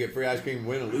Robbins, and you get free ice cream,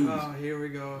 win or lose. Oh, here we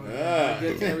go. Ah.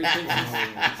 Gets everything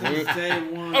since day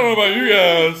one. I don't know about you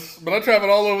guys, but I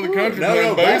traveled all over the country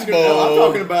playing Baskin, baseball. no, I'm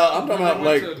talking about I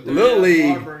like went to Little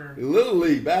League, Whataburger. Little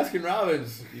League, Baskin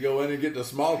Robbins. You go in and get the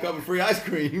small cup of free ice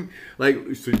cream. Like,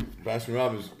 see, Baskin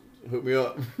Robbins hooked me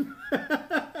up.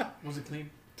 Was it clean?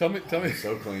 Tell me.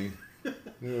 So clean. It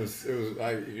was.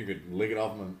 You could lick it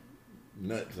off my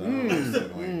nuts. I don't know, it was so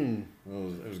clean.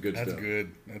 It was good That's stuff.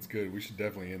 good. That's good. We should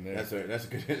definitely end there. That's a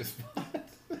good hit spot.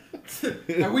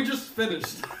 And we just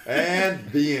finished.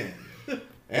 And the end.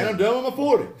 And I'm done with my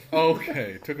 40.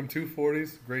 Okay, took him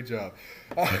 240s. Great job.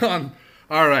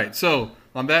 All right, so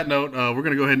on that note, we're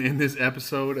gonna go ahead and end this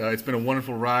episode. It's been a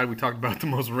wonderful ride. We talked about the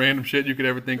most random shit you could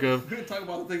ever think of. We're gonna talk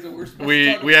about the things that we're supposed to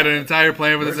We talk had about. an entire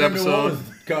plan for this Here come New episode.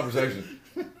 Orleans conversation.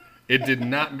 It did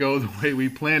not go the way we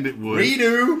planned it would.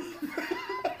 Redo.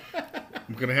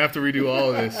 I'm gonna have to redo all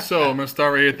of this. So I'm gonna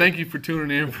start right here. Thank you for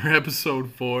tuning in for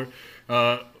episode 4.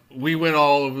 We went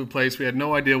all over the place. We had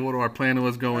no idea what our plan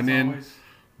was going As in. always.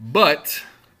 But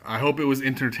I hope it was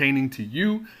entertaining to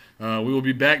you. We will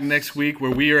be back next week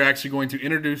where we are actually going to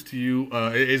introduce to you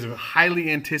it is a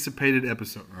highly anticipated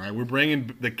episode. All right, we're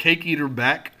bringing the Cake Eater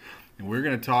back, and we're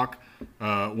going to talk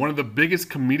one of the biggest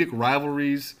comedic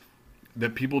rivalries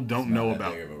that people don't know that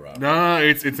about. big of a rivalry. No,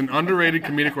 it's an underrated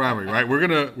comedic rivalry. Right, we're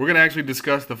gonna actually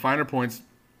discuss the finer points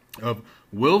of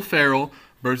Will Ferrell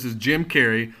versus Jim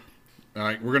Carrey. All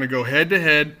right, we're gonna go head to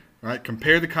head. All right,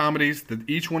 compare the comedies that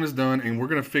each one has done, and we're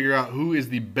gonna figure out who is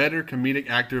the better comedic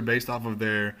actor based off of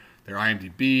their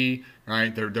IMDb, all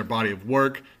right, their body of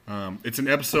work. It's an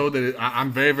episode that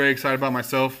I'm very, very excited about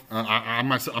myself.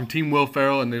 I'm Team Will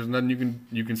Ferrell, and there's nothing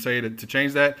you can say to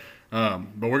change that.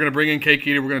 But we're gonna bring in Cake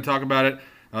Eater. We're gonna talk about it.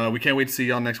 We can't wait to see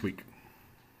y'all next week.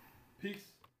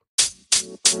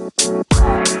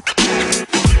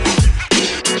 it.